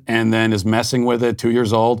phone and then is messing with it, 2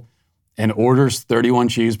 years old, and orders 31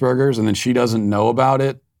 cheeseburgers, and then she doesn't know about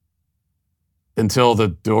it until the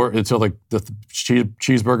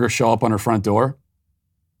cheeseburgers show up on her front door.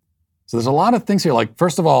 So there's a lot of things here. Like,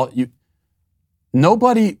 first of all,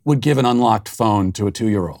 nobody would give an unlocked phone to a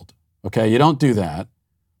 2-year-old. Okay, you don't do that.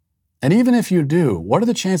 And even if you do, what are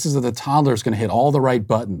the chances that the toddler is going to hit all the right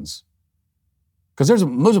buttons? Because there's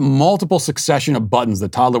a multiple succession of buttons the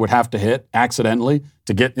toddler would have to hit accidentally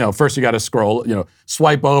to get, first you got to scroll,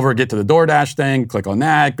 swipe over, get to the DoorDash thing, click on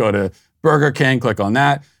that, go to Burger King, click on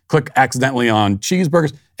that, click accidentally on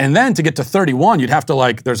cheeseburgers. And then to get to 31, you'd have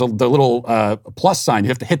to there's the little plus sign. You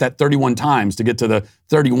have to hit that 31 times to get to the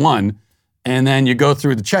 31. And then you go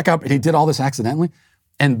through the checkout, and he did all this accidentally.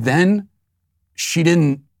 And then she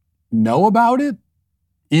didn't know about it,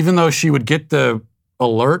 even though she would get the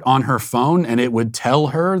alert on her phone and it would tell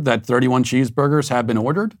her that 31 cheeseburgers have been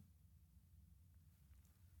ordered.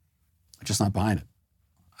 I'm just not buying it.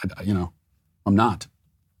 I'm not.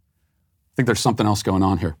 I think there's something else going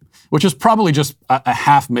on here, which is probably just a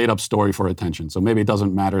half made up story for attention. So maybe it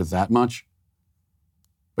doesn't matter that much.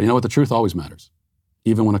 But you know what? The truth always matters,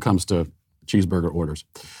 even when it comes to cheeseburger orders.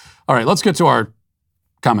 All right, let's get to our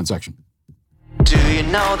comment section. Do you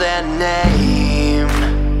know their name?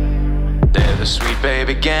 They're the Sweet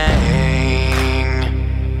Baby Gang.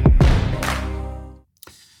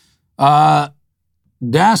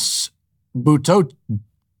 Das Boot Auto, I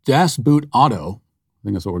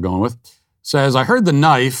think that's what we're going with, says, I heard the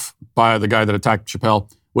knife by the guy that attacked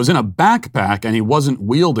Chappelle was in a backpack and he wasn't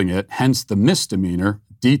wielding it, hence the misdemeanor.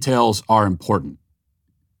 Details are important.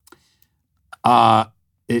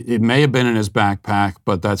 It may have been in his backpack,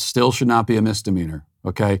 but that still should not be a misdemeanor,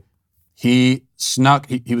 okay? He snuck,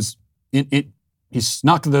 he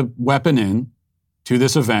snuck the weapon in to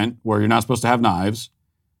this event where you're not supposed to have knives,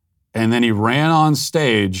 and then he ran on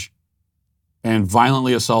stage and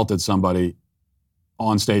violently assaulted somebody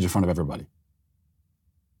on stage in front of everybody.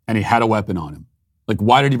 And he had a weapon on him. Like,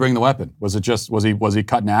 why did he bring the weapon? Was he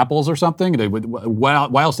cutting apples or something?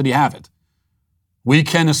 Why else did he have it? We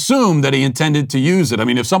can assume that he intended to use it. I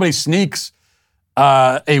mean, if somebody sneaks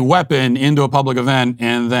a weapon into a public event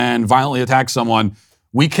and then violently attacks someone,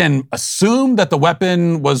 we can assume that the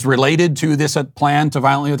weapon was related to this plan to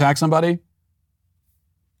violently attack somebody.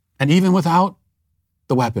 And even without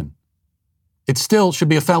the weapon, it still should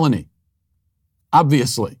be a felony,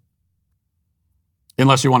 obviously.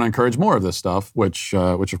 Unless you want to encourage more of this stuff, which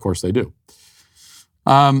of course they do.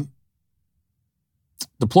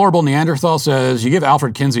 Deplorable Neanderthal says, you give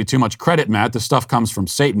Alfred Kinsey too much credit, Matt. This stuff comes from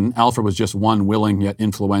Satan. Alfred was just one willing yet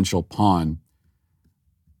influential pawn.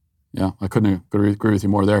 Yeah, I couldn't agree with you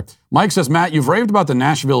more there. Mike says, Matt, you've raved about the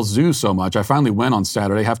Nashville Zoo so much. I finally went on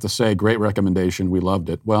Saturday. I have to say, great recommendation. We loved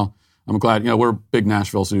it. Well, I'm glad, we're big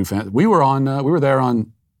Nashville Zoo fans. We were there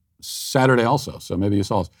on Saturday also, so maybe you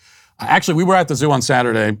saw us. Actually, we were at the zoo on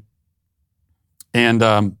Saturday,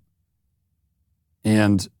 and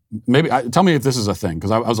maybe, tell me if this is a thing,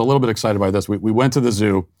 because I was a little bit excited by this. We went to the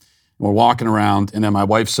zoo, and we're walking around, and then my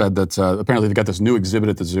wife said that apparently they've got this new exhibit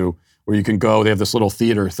at the zoo where you can go, they have this little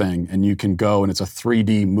theater thing, and you can go, and it's a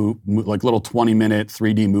 3D, like little 20-minute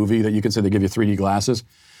 3D movie that you can say. They give you 3D glasses.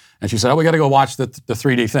 And she said, we got to go watch the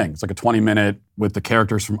 3D thing. It's like a 20-minute with the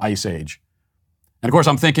characters from Ice Age. And of course,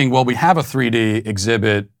 I'm thinking, well, we have a 3D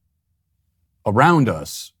exhibit around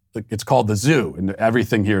us. It's called the zoo, and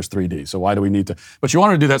everything here is 3D, so why do we need to? But she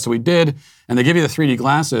wanted to do that, so we did, and they give you the 3D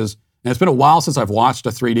glasses, and it's been a while since I've watched a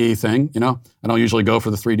 3D thing, I don't usually go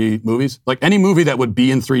for the 3D movies. Like, any movie that would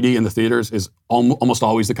be in 3D in the theaters is almost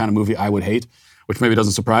always the kind of movie I would hate, which maybe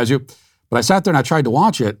doesn't surprise you. But I sat there and I tried to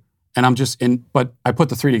watch it, and but I put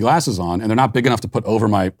the 3D glasses on, and they're not big enough to put over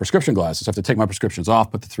my prescription glasses. I have to take my prescriptions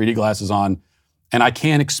off, put the 3D glasses on, and I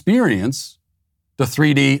can't experience the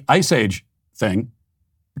 3D Ice Age thing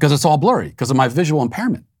because it's all blurry because of my visual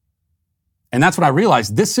impairment. And that's when I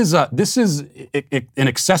realized this is an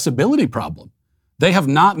accessibility problem. They have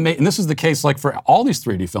not made, and this is the case like for all these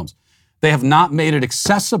 3D films, they have not made it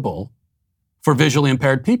accessible for visually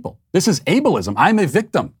impaired people. This is ableism. I'm a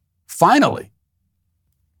victim. Finally.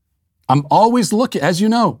 I'm always looking, as you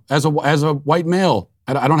know, as a white male,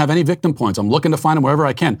 I don't have any victim points. I'm looking to find them wherever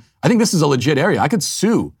I can. I think this is a legit area. I could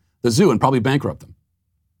sue the zoo and probably bankrupt them.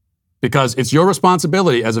 Because it's your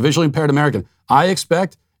responsibility as a visually impaired American. I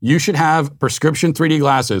expect you should have prescription 3D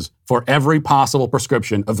glasses for every possible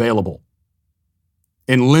prescription available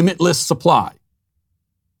in limitless supply.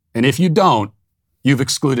 And if you don't, you've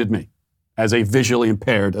excluded me as a visually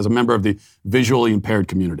impaired, as a member of the visually impaired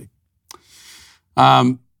community.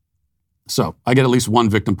 So I get at least one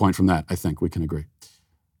victim point from that. I think we can agree.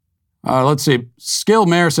 Let's see. Skill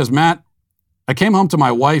Mayor says, Matt, I came home to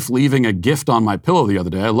my wife leaving a gift on my pillow the other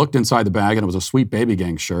day. I looked inside the bag and it was a Sweet Baby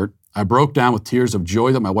Gang shirt. I broke down with tears of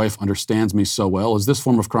joy that my wife understands me so well. Is this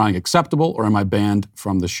form of crying acceptable or am I banned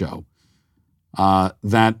from the show?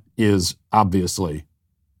 That is obviously,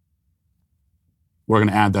 we're going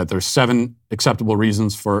to add that there's 7 acceptable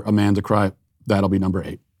reasons for a man to cry. That'll be number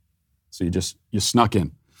 8. So you snuck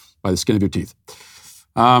in by the skin of your teeth.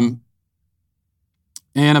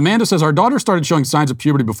 And Amanda says, our daughter started showing signs of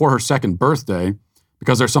puberty before her 2nd birthday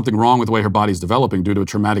because there's something wrong with the way her body's developing due to a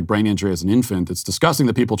traumatic brain injury as an infant. It's disgusting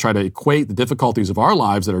that people try to equate the difficulties of our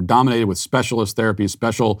lives that are dominated with specialist therapy,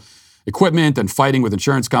 special equipment, and fighting with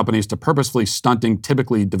insurance companies to purposefully stunting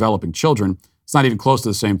typically developing children. It's not even close to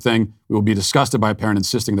the same thing. We will be disgusted by a parent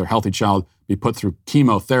insisting their healthy child be put through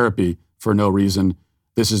chemotherapy for no reason.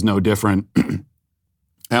 This is no different.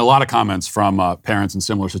 And a lot of comments from parents in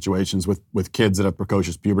similar situations with kids that have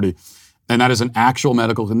precocious puberty. And that is an actual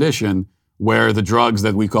medical condition where the drugs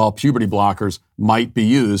that we call puberty blockers might be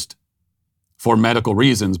used for medical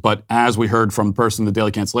reasons. But as we heard from the person in the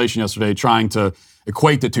Daily Cancellation yesterday trying to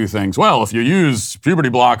equate the two things, well, if you use puberty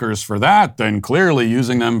blockers for that, then clearly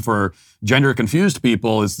using them for gender-confused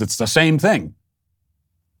people it's the same thing.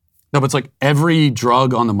 No, but it's like every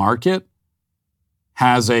drug on the market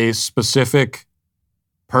has a specific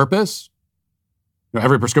purpose,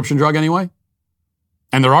 every prescription drug anyway.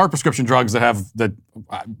 And there are prescription drugs that have that,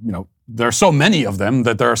 there are so many of them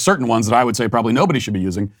that there are certain ones that I would say probably nobody should be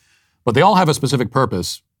using, but they all have a specific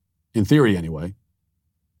purpose, in theory anyway.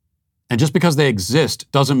 And just because they exist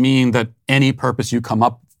doesn't mean that any purpose you come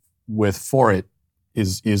up with for it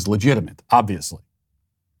is legitimate, obviously.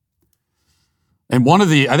 And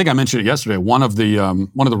I think I mentioned it yesterday, one of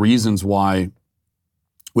the reasons why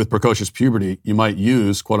with precocious puberty, you might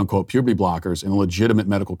use quote-unquote puberty blockers in a legitimate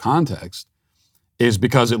medical context is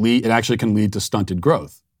because it actually can lead to stunted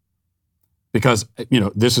growth. Because,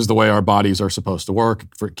 this is the way our bodies are supposed to work.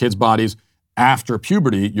 For kids' bodies, after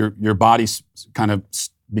puberty, your body kind of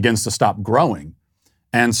begins to stop growing.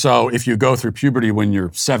 And so if you go through puberty when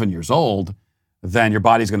you're 7 years old, then your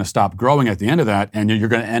body's going to stop growing at the end of that, and you're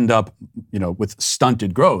going to end up, with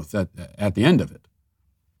stunted growth at the end of it.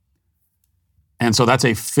 And so that's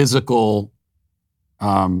a physical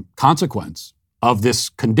consequence of this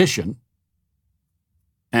condition.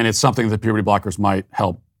 And it's something that puberty blockers might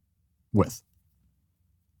help with.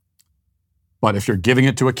 But if you're giving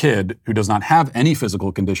it to a kid who does not have any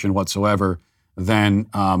physical condition whatsoever, then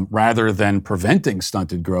rather than preventing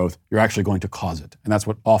stunted growth, you're actually going to cause it. And that's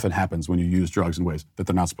what often happens when you use drugs in ways that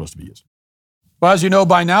they're not supposed to be used. Well, as you know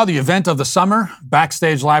by now, the event of the summer,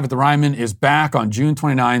 Backstage Live at the Ryman, is back on June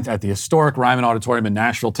 29th at the historic Ryman Auditorium in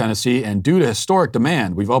Nashville, Tennessee. And due to historic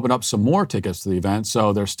demand, we've opened up some more tickets to the event,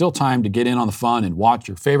 so there's still time to get in on the fun and watch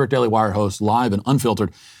your favorite Daily Wire hosts live and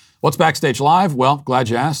unfiltered. What's Backstage Live? Well, glad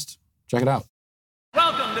you asked. Check it out.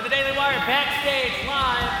 Welcome to the Daily Wire Backstage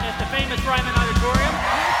Live at the famous Ryman Auditorium.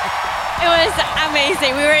 It was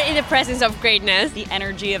amazing. We were in the presence of greatness. The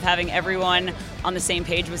energy of having everyone on the same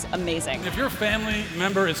page was amazing. If your family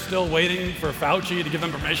member is still waiting for Fauci to give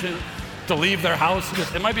them permission to leave their house,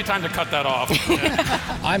 it might be time to cut that off.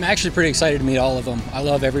 I'm actually pretty excited to meet all of them. I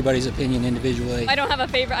love everybody's opinion individually. I don't have a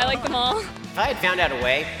favorite. I like them all. If I had found out a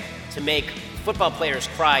way to make football players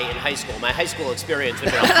cry in high school, my high school experience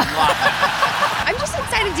would have been a lot. I'm just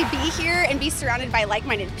excited to be here and be surrounded by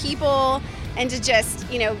like-minded people and to just,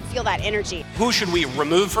 feel that energy. Who should we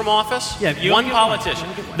remove from office? Yeah, one politician,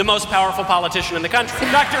 the most powerful politician in the country.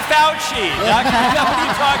 Dr. Fauci. What are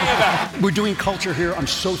you talking about? We're doing culture here. I'm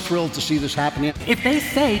so thrilled to see this happening. If they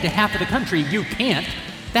say to half of the country, you can't,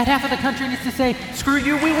 that half of the country needs to say, screw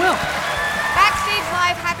you, we will. Backstage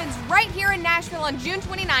Live happens right here in Nashville on June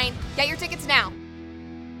 29th. Get your tickets now.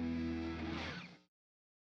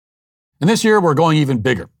 And this year, we're going even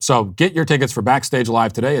bigger. So get your tickets for Backstage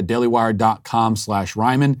Live today at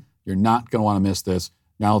dailywire.com/Ryman. You're not going to want to miss this.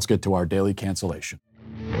 Now let's get to our daily cancellation.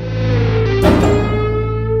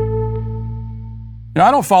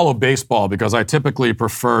 I don't follow baseball because I typically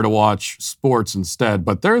prefer to watch sports instead,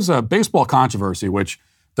 but there's a baseball controversy which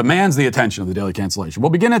demands the attention of the daily cancellation.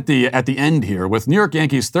 We'll begin at the end here with New York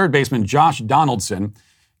Yankees third baseman Josh Donaldson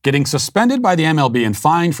getting suspended by the MLB and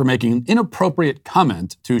fined for making an inappropriate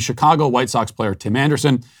comment to Chicago White Sox player Tim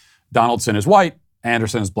Anderson. Donaldson is white,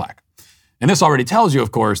 Anderson is black. And this already tells you,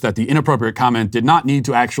 of course, that the inappropriate comment did not need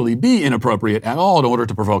to actually be inappropriate at all in order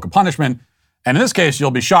to provoke a punishment. And in this case, you'll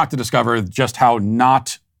be shocked to discover just how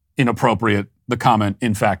not inappropriate the comment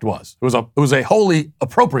in fact was. It was a wholly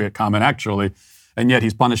appropriate comment, actually, and yet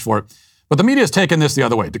he's punished for it. But the media has taken this the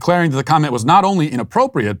other way, declaring that the comment was not only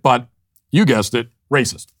inappropriate, but, you guessed it,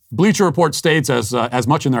 racist. Bleacher Report states, as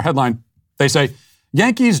much in their headline, they say,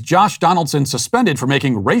 Yankees Josh Donaldson suspended for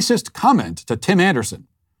making racist comment to Tim Anderson.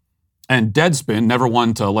 And Deadspin, never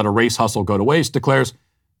one to let a race hustle go to waste, declares,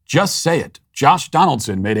 just say it. Josh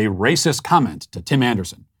Donaldson made a racist comment to Tim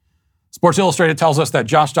Anderson. Sports Illustrated tells us that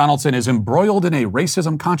Josh Donaldson is embroiled in a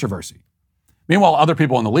racism controversy. Meanwhile, other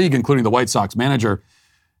people in the league, including the White Sox manager,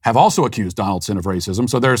 have also accused Donaldson of racism.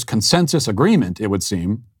 So there's consensus agreement, it would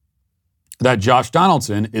seem, that Josh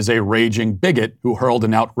Donaldson is a raging bigot who hurled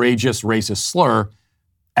an outrageous racist slur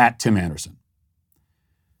at Tim Anderson.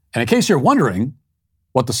 And in case you're wondering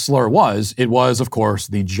what the slur was, it was, of course,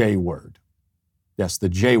 the J word. Yes, the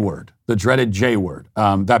J word, the dreaded J word,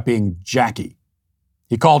 that being Jackie.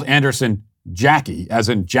 He called Anderson Jackie, as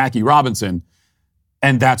in Jackie Robinson,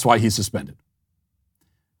 and that's why he's suspended.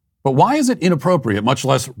 But why is it inappropriate, much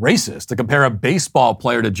less racist, to compare a baseball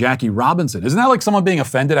player to Jackie Robinson? Isn't that like someone being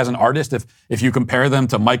offended as an artist if you compare them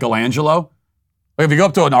to Michelangelo? Like if you go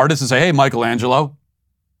up to an artist and say, hey, Michelangelo,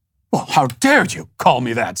 well, how dare you call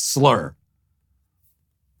me that slur?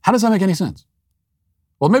 How does that make any sense?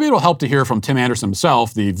 Well, maybe it'll help to hear from Tim Anderson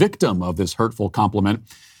himself, the victim of this hurtful compliment.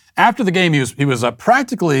 After the game, he was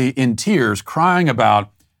practically in tears, crying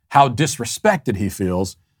about how disrespected he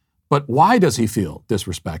feels. But why does he feel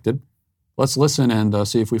disrespected? Let's listen and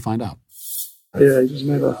see if we find out. Yeah, he just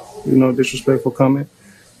made a, disrespectful comment.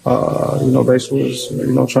 Basically was,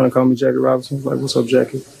 trying to call me Jackie Robinson. Like, what's up,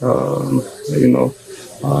 Jackie? I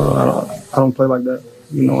don't play like that.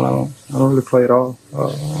 And I don't really play at all. I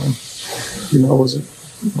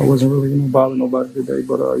wasn't really, bothering nobody today,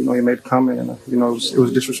 but, he made a comment and, it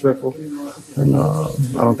was disrespectful. And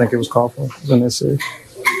I don't think it was called for. And that's it.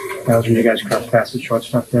 That was when you guys crossed past the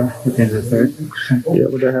shortstop there at the end of the third. Yeah,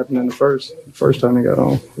 but that happened in the first time he got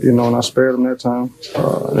on, and I spared him that time.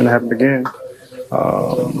 And then it happened again. It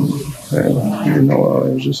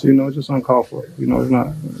was just, just uncalled for. It's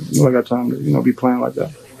not, I got time to, be playing like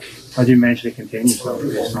that. How did you manage to contain yourself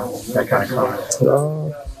with that kind of comment?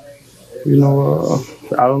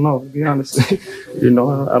 I don't know, to be honest. I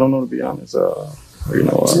don't know, to be honest. It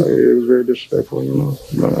was very disrespectful, you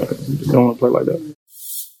don't want to play like that.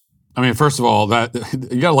 I mean, first of all, that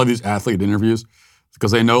you gotta love these athlete interviews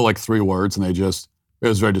because they know like 3 words and it was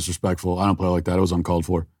very disrespectful. I don't play like that. It was uncalled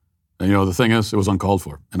for. And the thing is, it was uncalled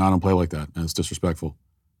for, and I don't play like that, and it's disrespectful.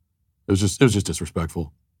 It was just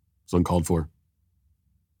disrespectful. It's uncalled for.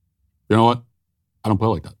 You know what? I don't play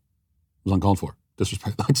like that. It was uncalled for.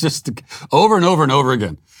 Disrespectful. It's just over and over and over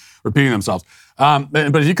again, repeating themselves. But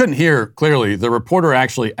if you couldn't hear clearly, the reporter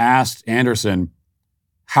actually asked Anderson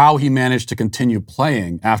how he managed to continue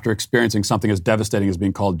playing after experiencing something as devastating as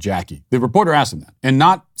being called Jackie. The reporter asked him that, and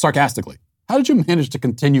not sarcastically. How did you manage to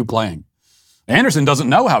continue playing? Anderson doesn't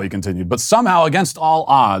know how he continued, but somehow, against all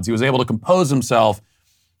odds, he was able to compose himself,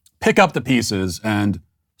 pick up the pieces, and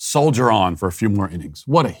soldier on for a few more innings.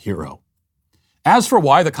 What a hero. As for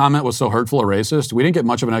why the comment was so hurtful or racist, we didn't get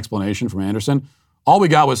much of an explanation from Anderson. All we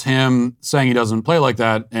got was him saying he doesn't play like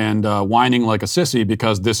that and whining like a sissy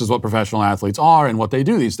because this is what professional athletes are and what they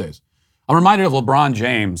do these days. I'm reminded of LeBron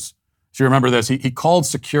James. If you remember this, he called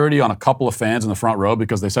security on a couple of fans in the front row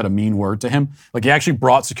because they said a mean word to him. Like he actually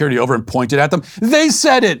brought security over and pointed at them. They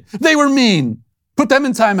said it. They were mean. Put them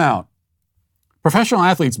in timeout. Professional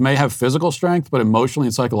athletes may have physical strength, but emotionally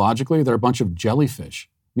and psychologically, they're a bunch of jellyfish.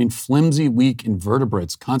 I mean, flimsy, weak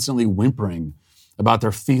invertebrates constantly whimpering about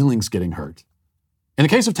their feelings getting hurt. In the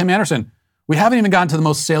case of Tim Anderson, we haven't even gotten to the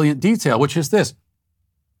most salient detail, which is this.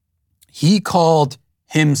 He called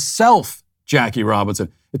himself Jackie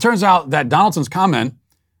Robinson. It turns out that Donaldson's comment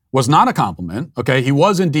was not a compliment, okay? He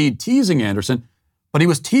was indeed teasing Anderson, but he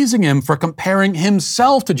was teasing him for comparing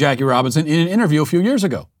himself to Jackie Robinson in an interview a few years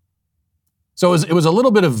ago. So it was a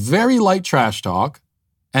little bit of very light trash talk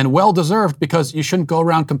and well-deserved because you shouldn't go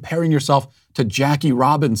around comparing yourself to Jackie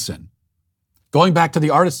Robinson. Going back to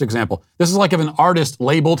the artist example, this is like if an artist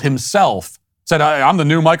labeled himself, said, I'm the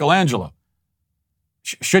new Michelangelo.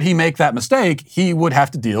 Should he make that mistake, he would have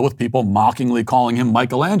to deal with people mockingly calling him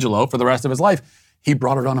Michelangelo for the rest of his life. He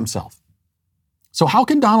brought it on himself. So how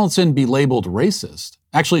can Donaldson be labeled racist,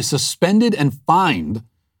 actually suspended and fined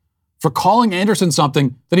for calling Anderson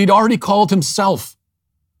something that he'd already called himself?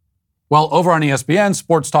 Well, over on ESPN,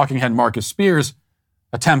 sports talking head Marcus Spears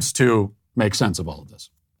attempts to make sense of all of this.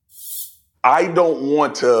 I don't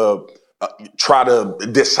want to try to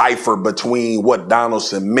decipher between what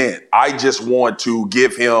Donaldson meant. I just want to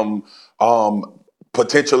give him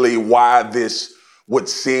potentially why this would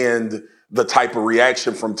send the type of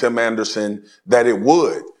reaction from Tim Anderson that it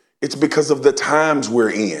would. It's because of the times we're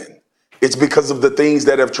in. It's because of the things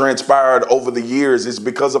that have transpired over the years. It's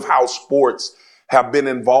because of how sports have been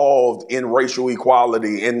involved in racial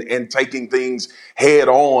equality and taking things head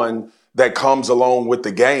on that comes along with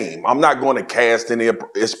the game. I'm not going to cast any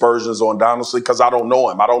aspersions on Donaldson because I don't know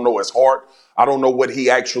him. I don't know his heart. I don't know what he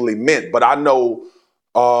actually meant. But I know,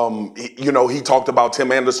 he talked about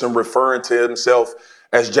Tim Anderson referring to himself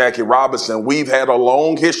as Jackie Robinson. We've had a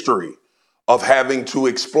long history of having to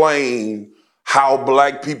explain how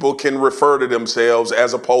black people can refer to themselves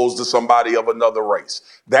as opposed to somebody of another race.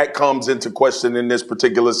 That comes into question in this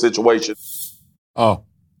particular situation. Oh,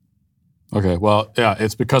 okay. Well, yeah,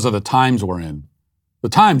 it's because of the times we're in. The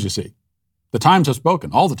Times, you see. The Times have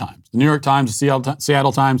spoken, all the Times. The New York Times, the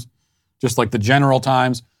Seattle Times, just like the General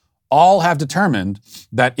Times, all have determined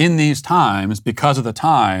that in these times, because of the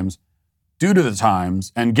times, due to the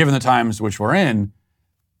times, and given the times which we're in,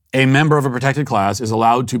 a member of a protected class is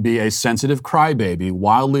allowed to be a sensitive crybaby,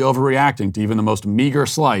 wildly overreacting to even the most meager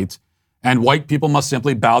slight, and white people must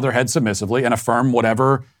simply bow their heads submissively and affirm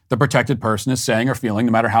whatever the protected person is saying or feeling,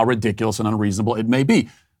 no matter how ridiculous and unreasonable it may be.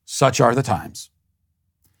 Such are the times.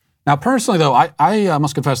 Now, personally, though, I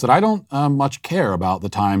must confess that I don't much care about the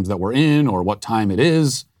times that we're in or what time it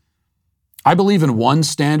is. I believe in one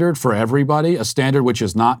standard for everybody, a standard which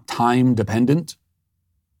is not time-dependent.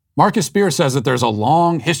 Marcus Spears says that there's a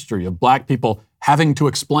long history of black people having to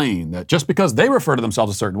explain that just because they refer to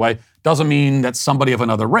themselves a certain way doesn't mean that somebody of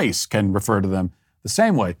another race can refer to them the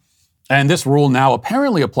same way. And this rule now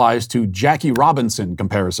apparently applies to Jackie Robinson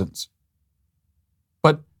comparisons.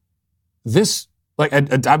 But this, I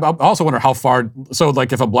also wonder how far, so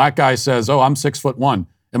if a black guy says, oh, I'm 6'1",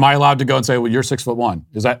 am I allowed to go and say, well, you're 6'1"?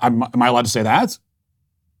 Am I allowed to say that?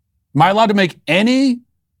 Am I allowed to make any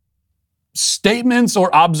statements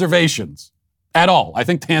or observations at all? I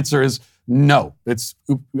think the answer is no. It's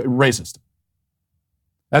racist.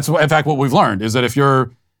 That's in fact what we've learned is that if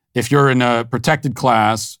you're in a protected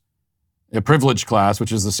class, a privileged class,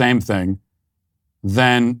 which is the same thing,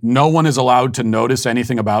 then no one is allowed to notice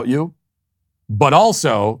anything about you. But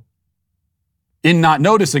also, in not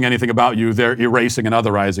noticing anything about you, they're erasing and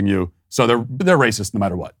otherizing you. So they're racist no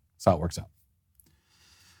matter what. That's how it works out.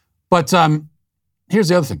 But here's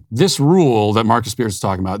the other thing. This rule that Marcus Spears is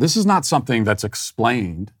talking about, this is not something that's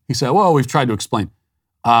explained. He said, well, we've tried to explain.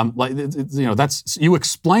 You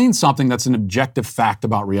explain something that's an objective fact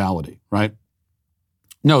about reality, right?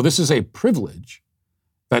 No, this is a privilege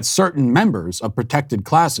that certain members of protected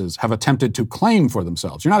classes have attempted to claim for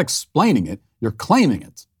themselves. You're not explaining it, you're claiming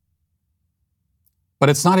it. But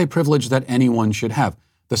it's not a privilege that anyone should have.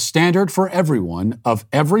 The standard for everyone of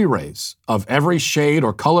every race, of every shade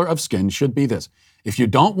or color of skin should be this. If you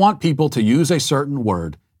don't want people to use a certain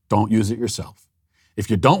word, don't use it yourself.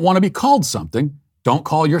 If you don't want to be called something, don't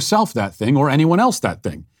call yourself that thing or anyone else that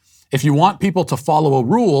thing. If you want people to follow a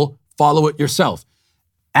rule, follow it yourself.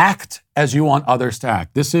 Act as you want others to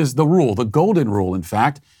act. This is the rule, the golden rule, in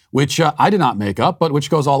fact, which I did not make up, but which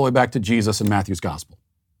goes all the way back to Jesus in Matthew's gospel.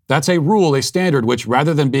 That's a rule, a standard, which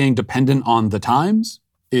rather than being dependent on the times,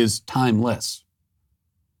 is timeless.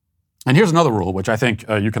 And here's another rule, which I think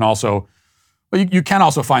you can also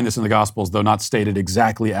find this in the Gospels, though not stated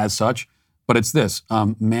exactly as such, but it's this,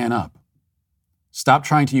 man up. Stop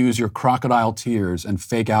trying to use your crocodile tears and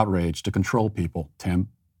fake outrage to control people, Tim.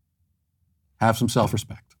 Have some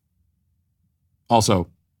self-respect. Also,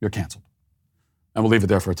 you're canceled. And we'll leave it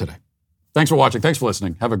there for today. Thanks for watching. Thanks for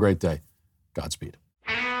listening. Have a great day. Godspeed.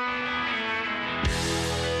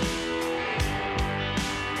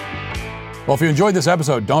 Well, if you enjoyed this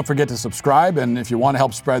episode, don't forget to subscribe. And if you want to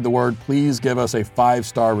help spread the word, please give us a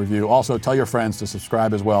 5-star review. Also, tell your friends to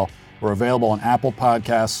subscribe as well. We're available on Apple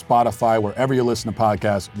Podcasts, Spotify, wherever you listen to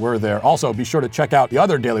podcasts, we're there. Also, be sure to check out the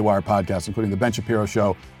other Daily Wire podcasts, including The Ben Shapiro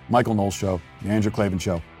Show, Michael Knowles Show, The Andrew Klavan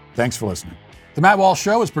Show. Thanks for listening. The Matt Walsh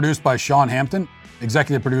Show is produced by Sean Hampton,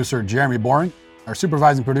 executive producer Jeremy Boring. Our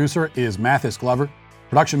supervising producer is Mathis Glover,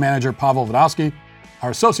 production manager Pavel Vodowski. Our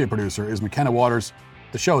associate producer is McKenna Waters.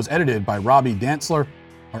 The show is edited by Robbie Dantzler.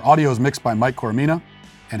 Our audio is mixed by Mike Coromina,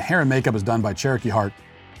 and hair and makeup is done by Cherokee Hart.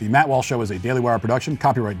 The Matt Walsh Show is a Daily Wire production,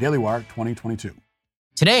 copyright Daily Wire 2022.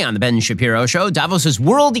 Today on The Ben Shapiro Show, Davos'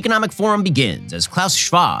 World Economic Forum begins as Klaus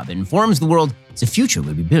Schwab informs the world the future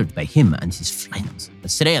will be built by him and his friends.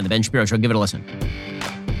 That's today on The Ben Shapiro Show. Give it a listen.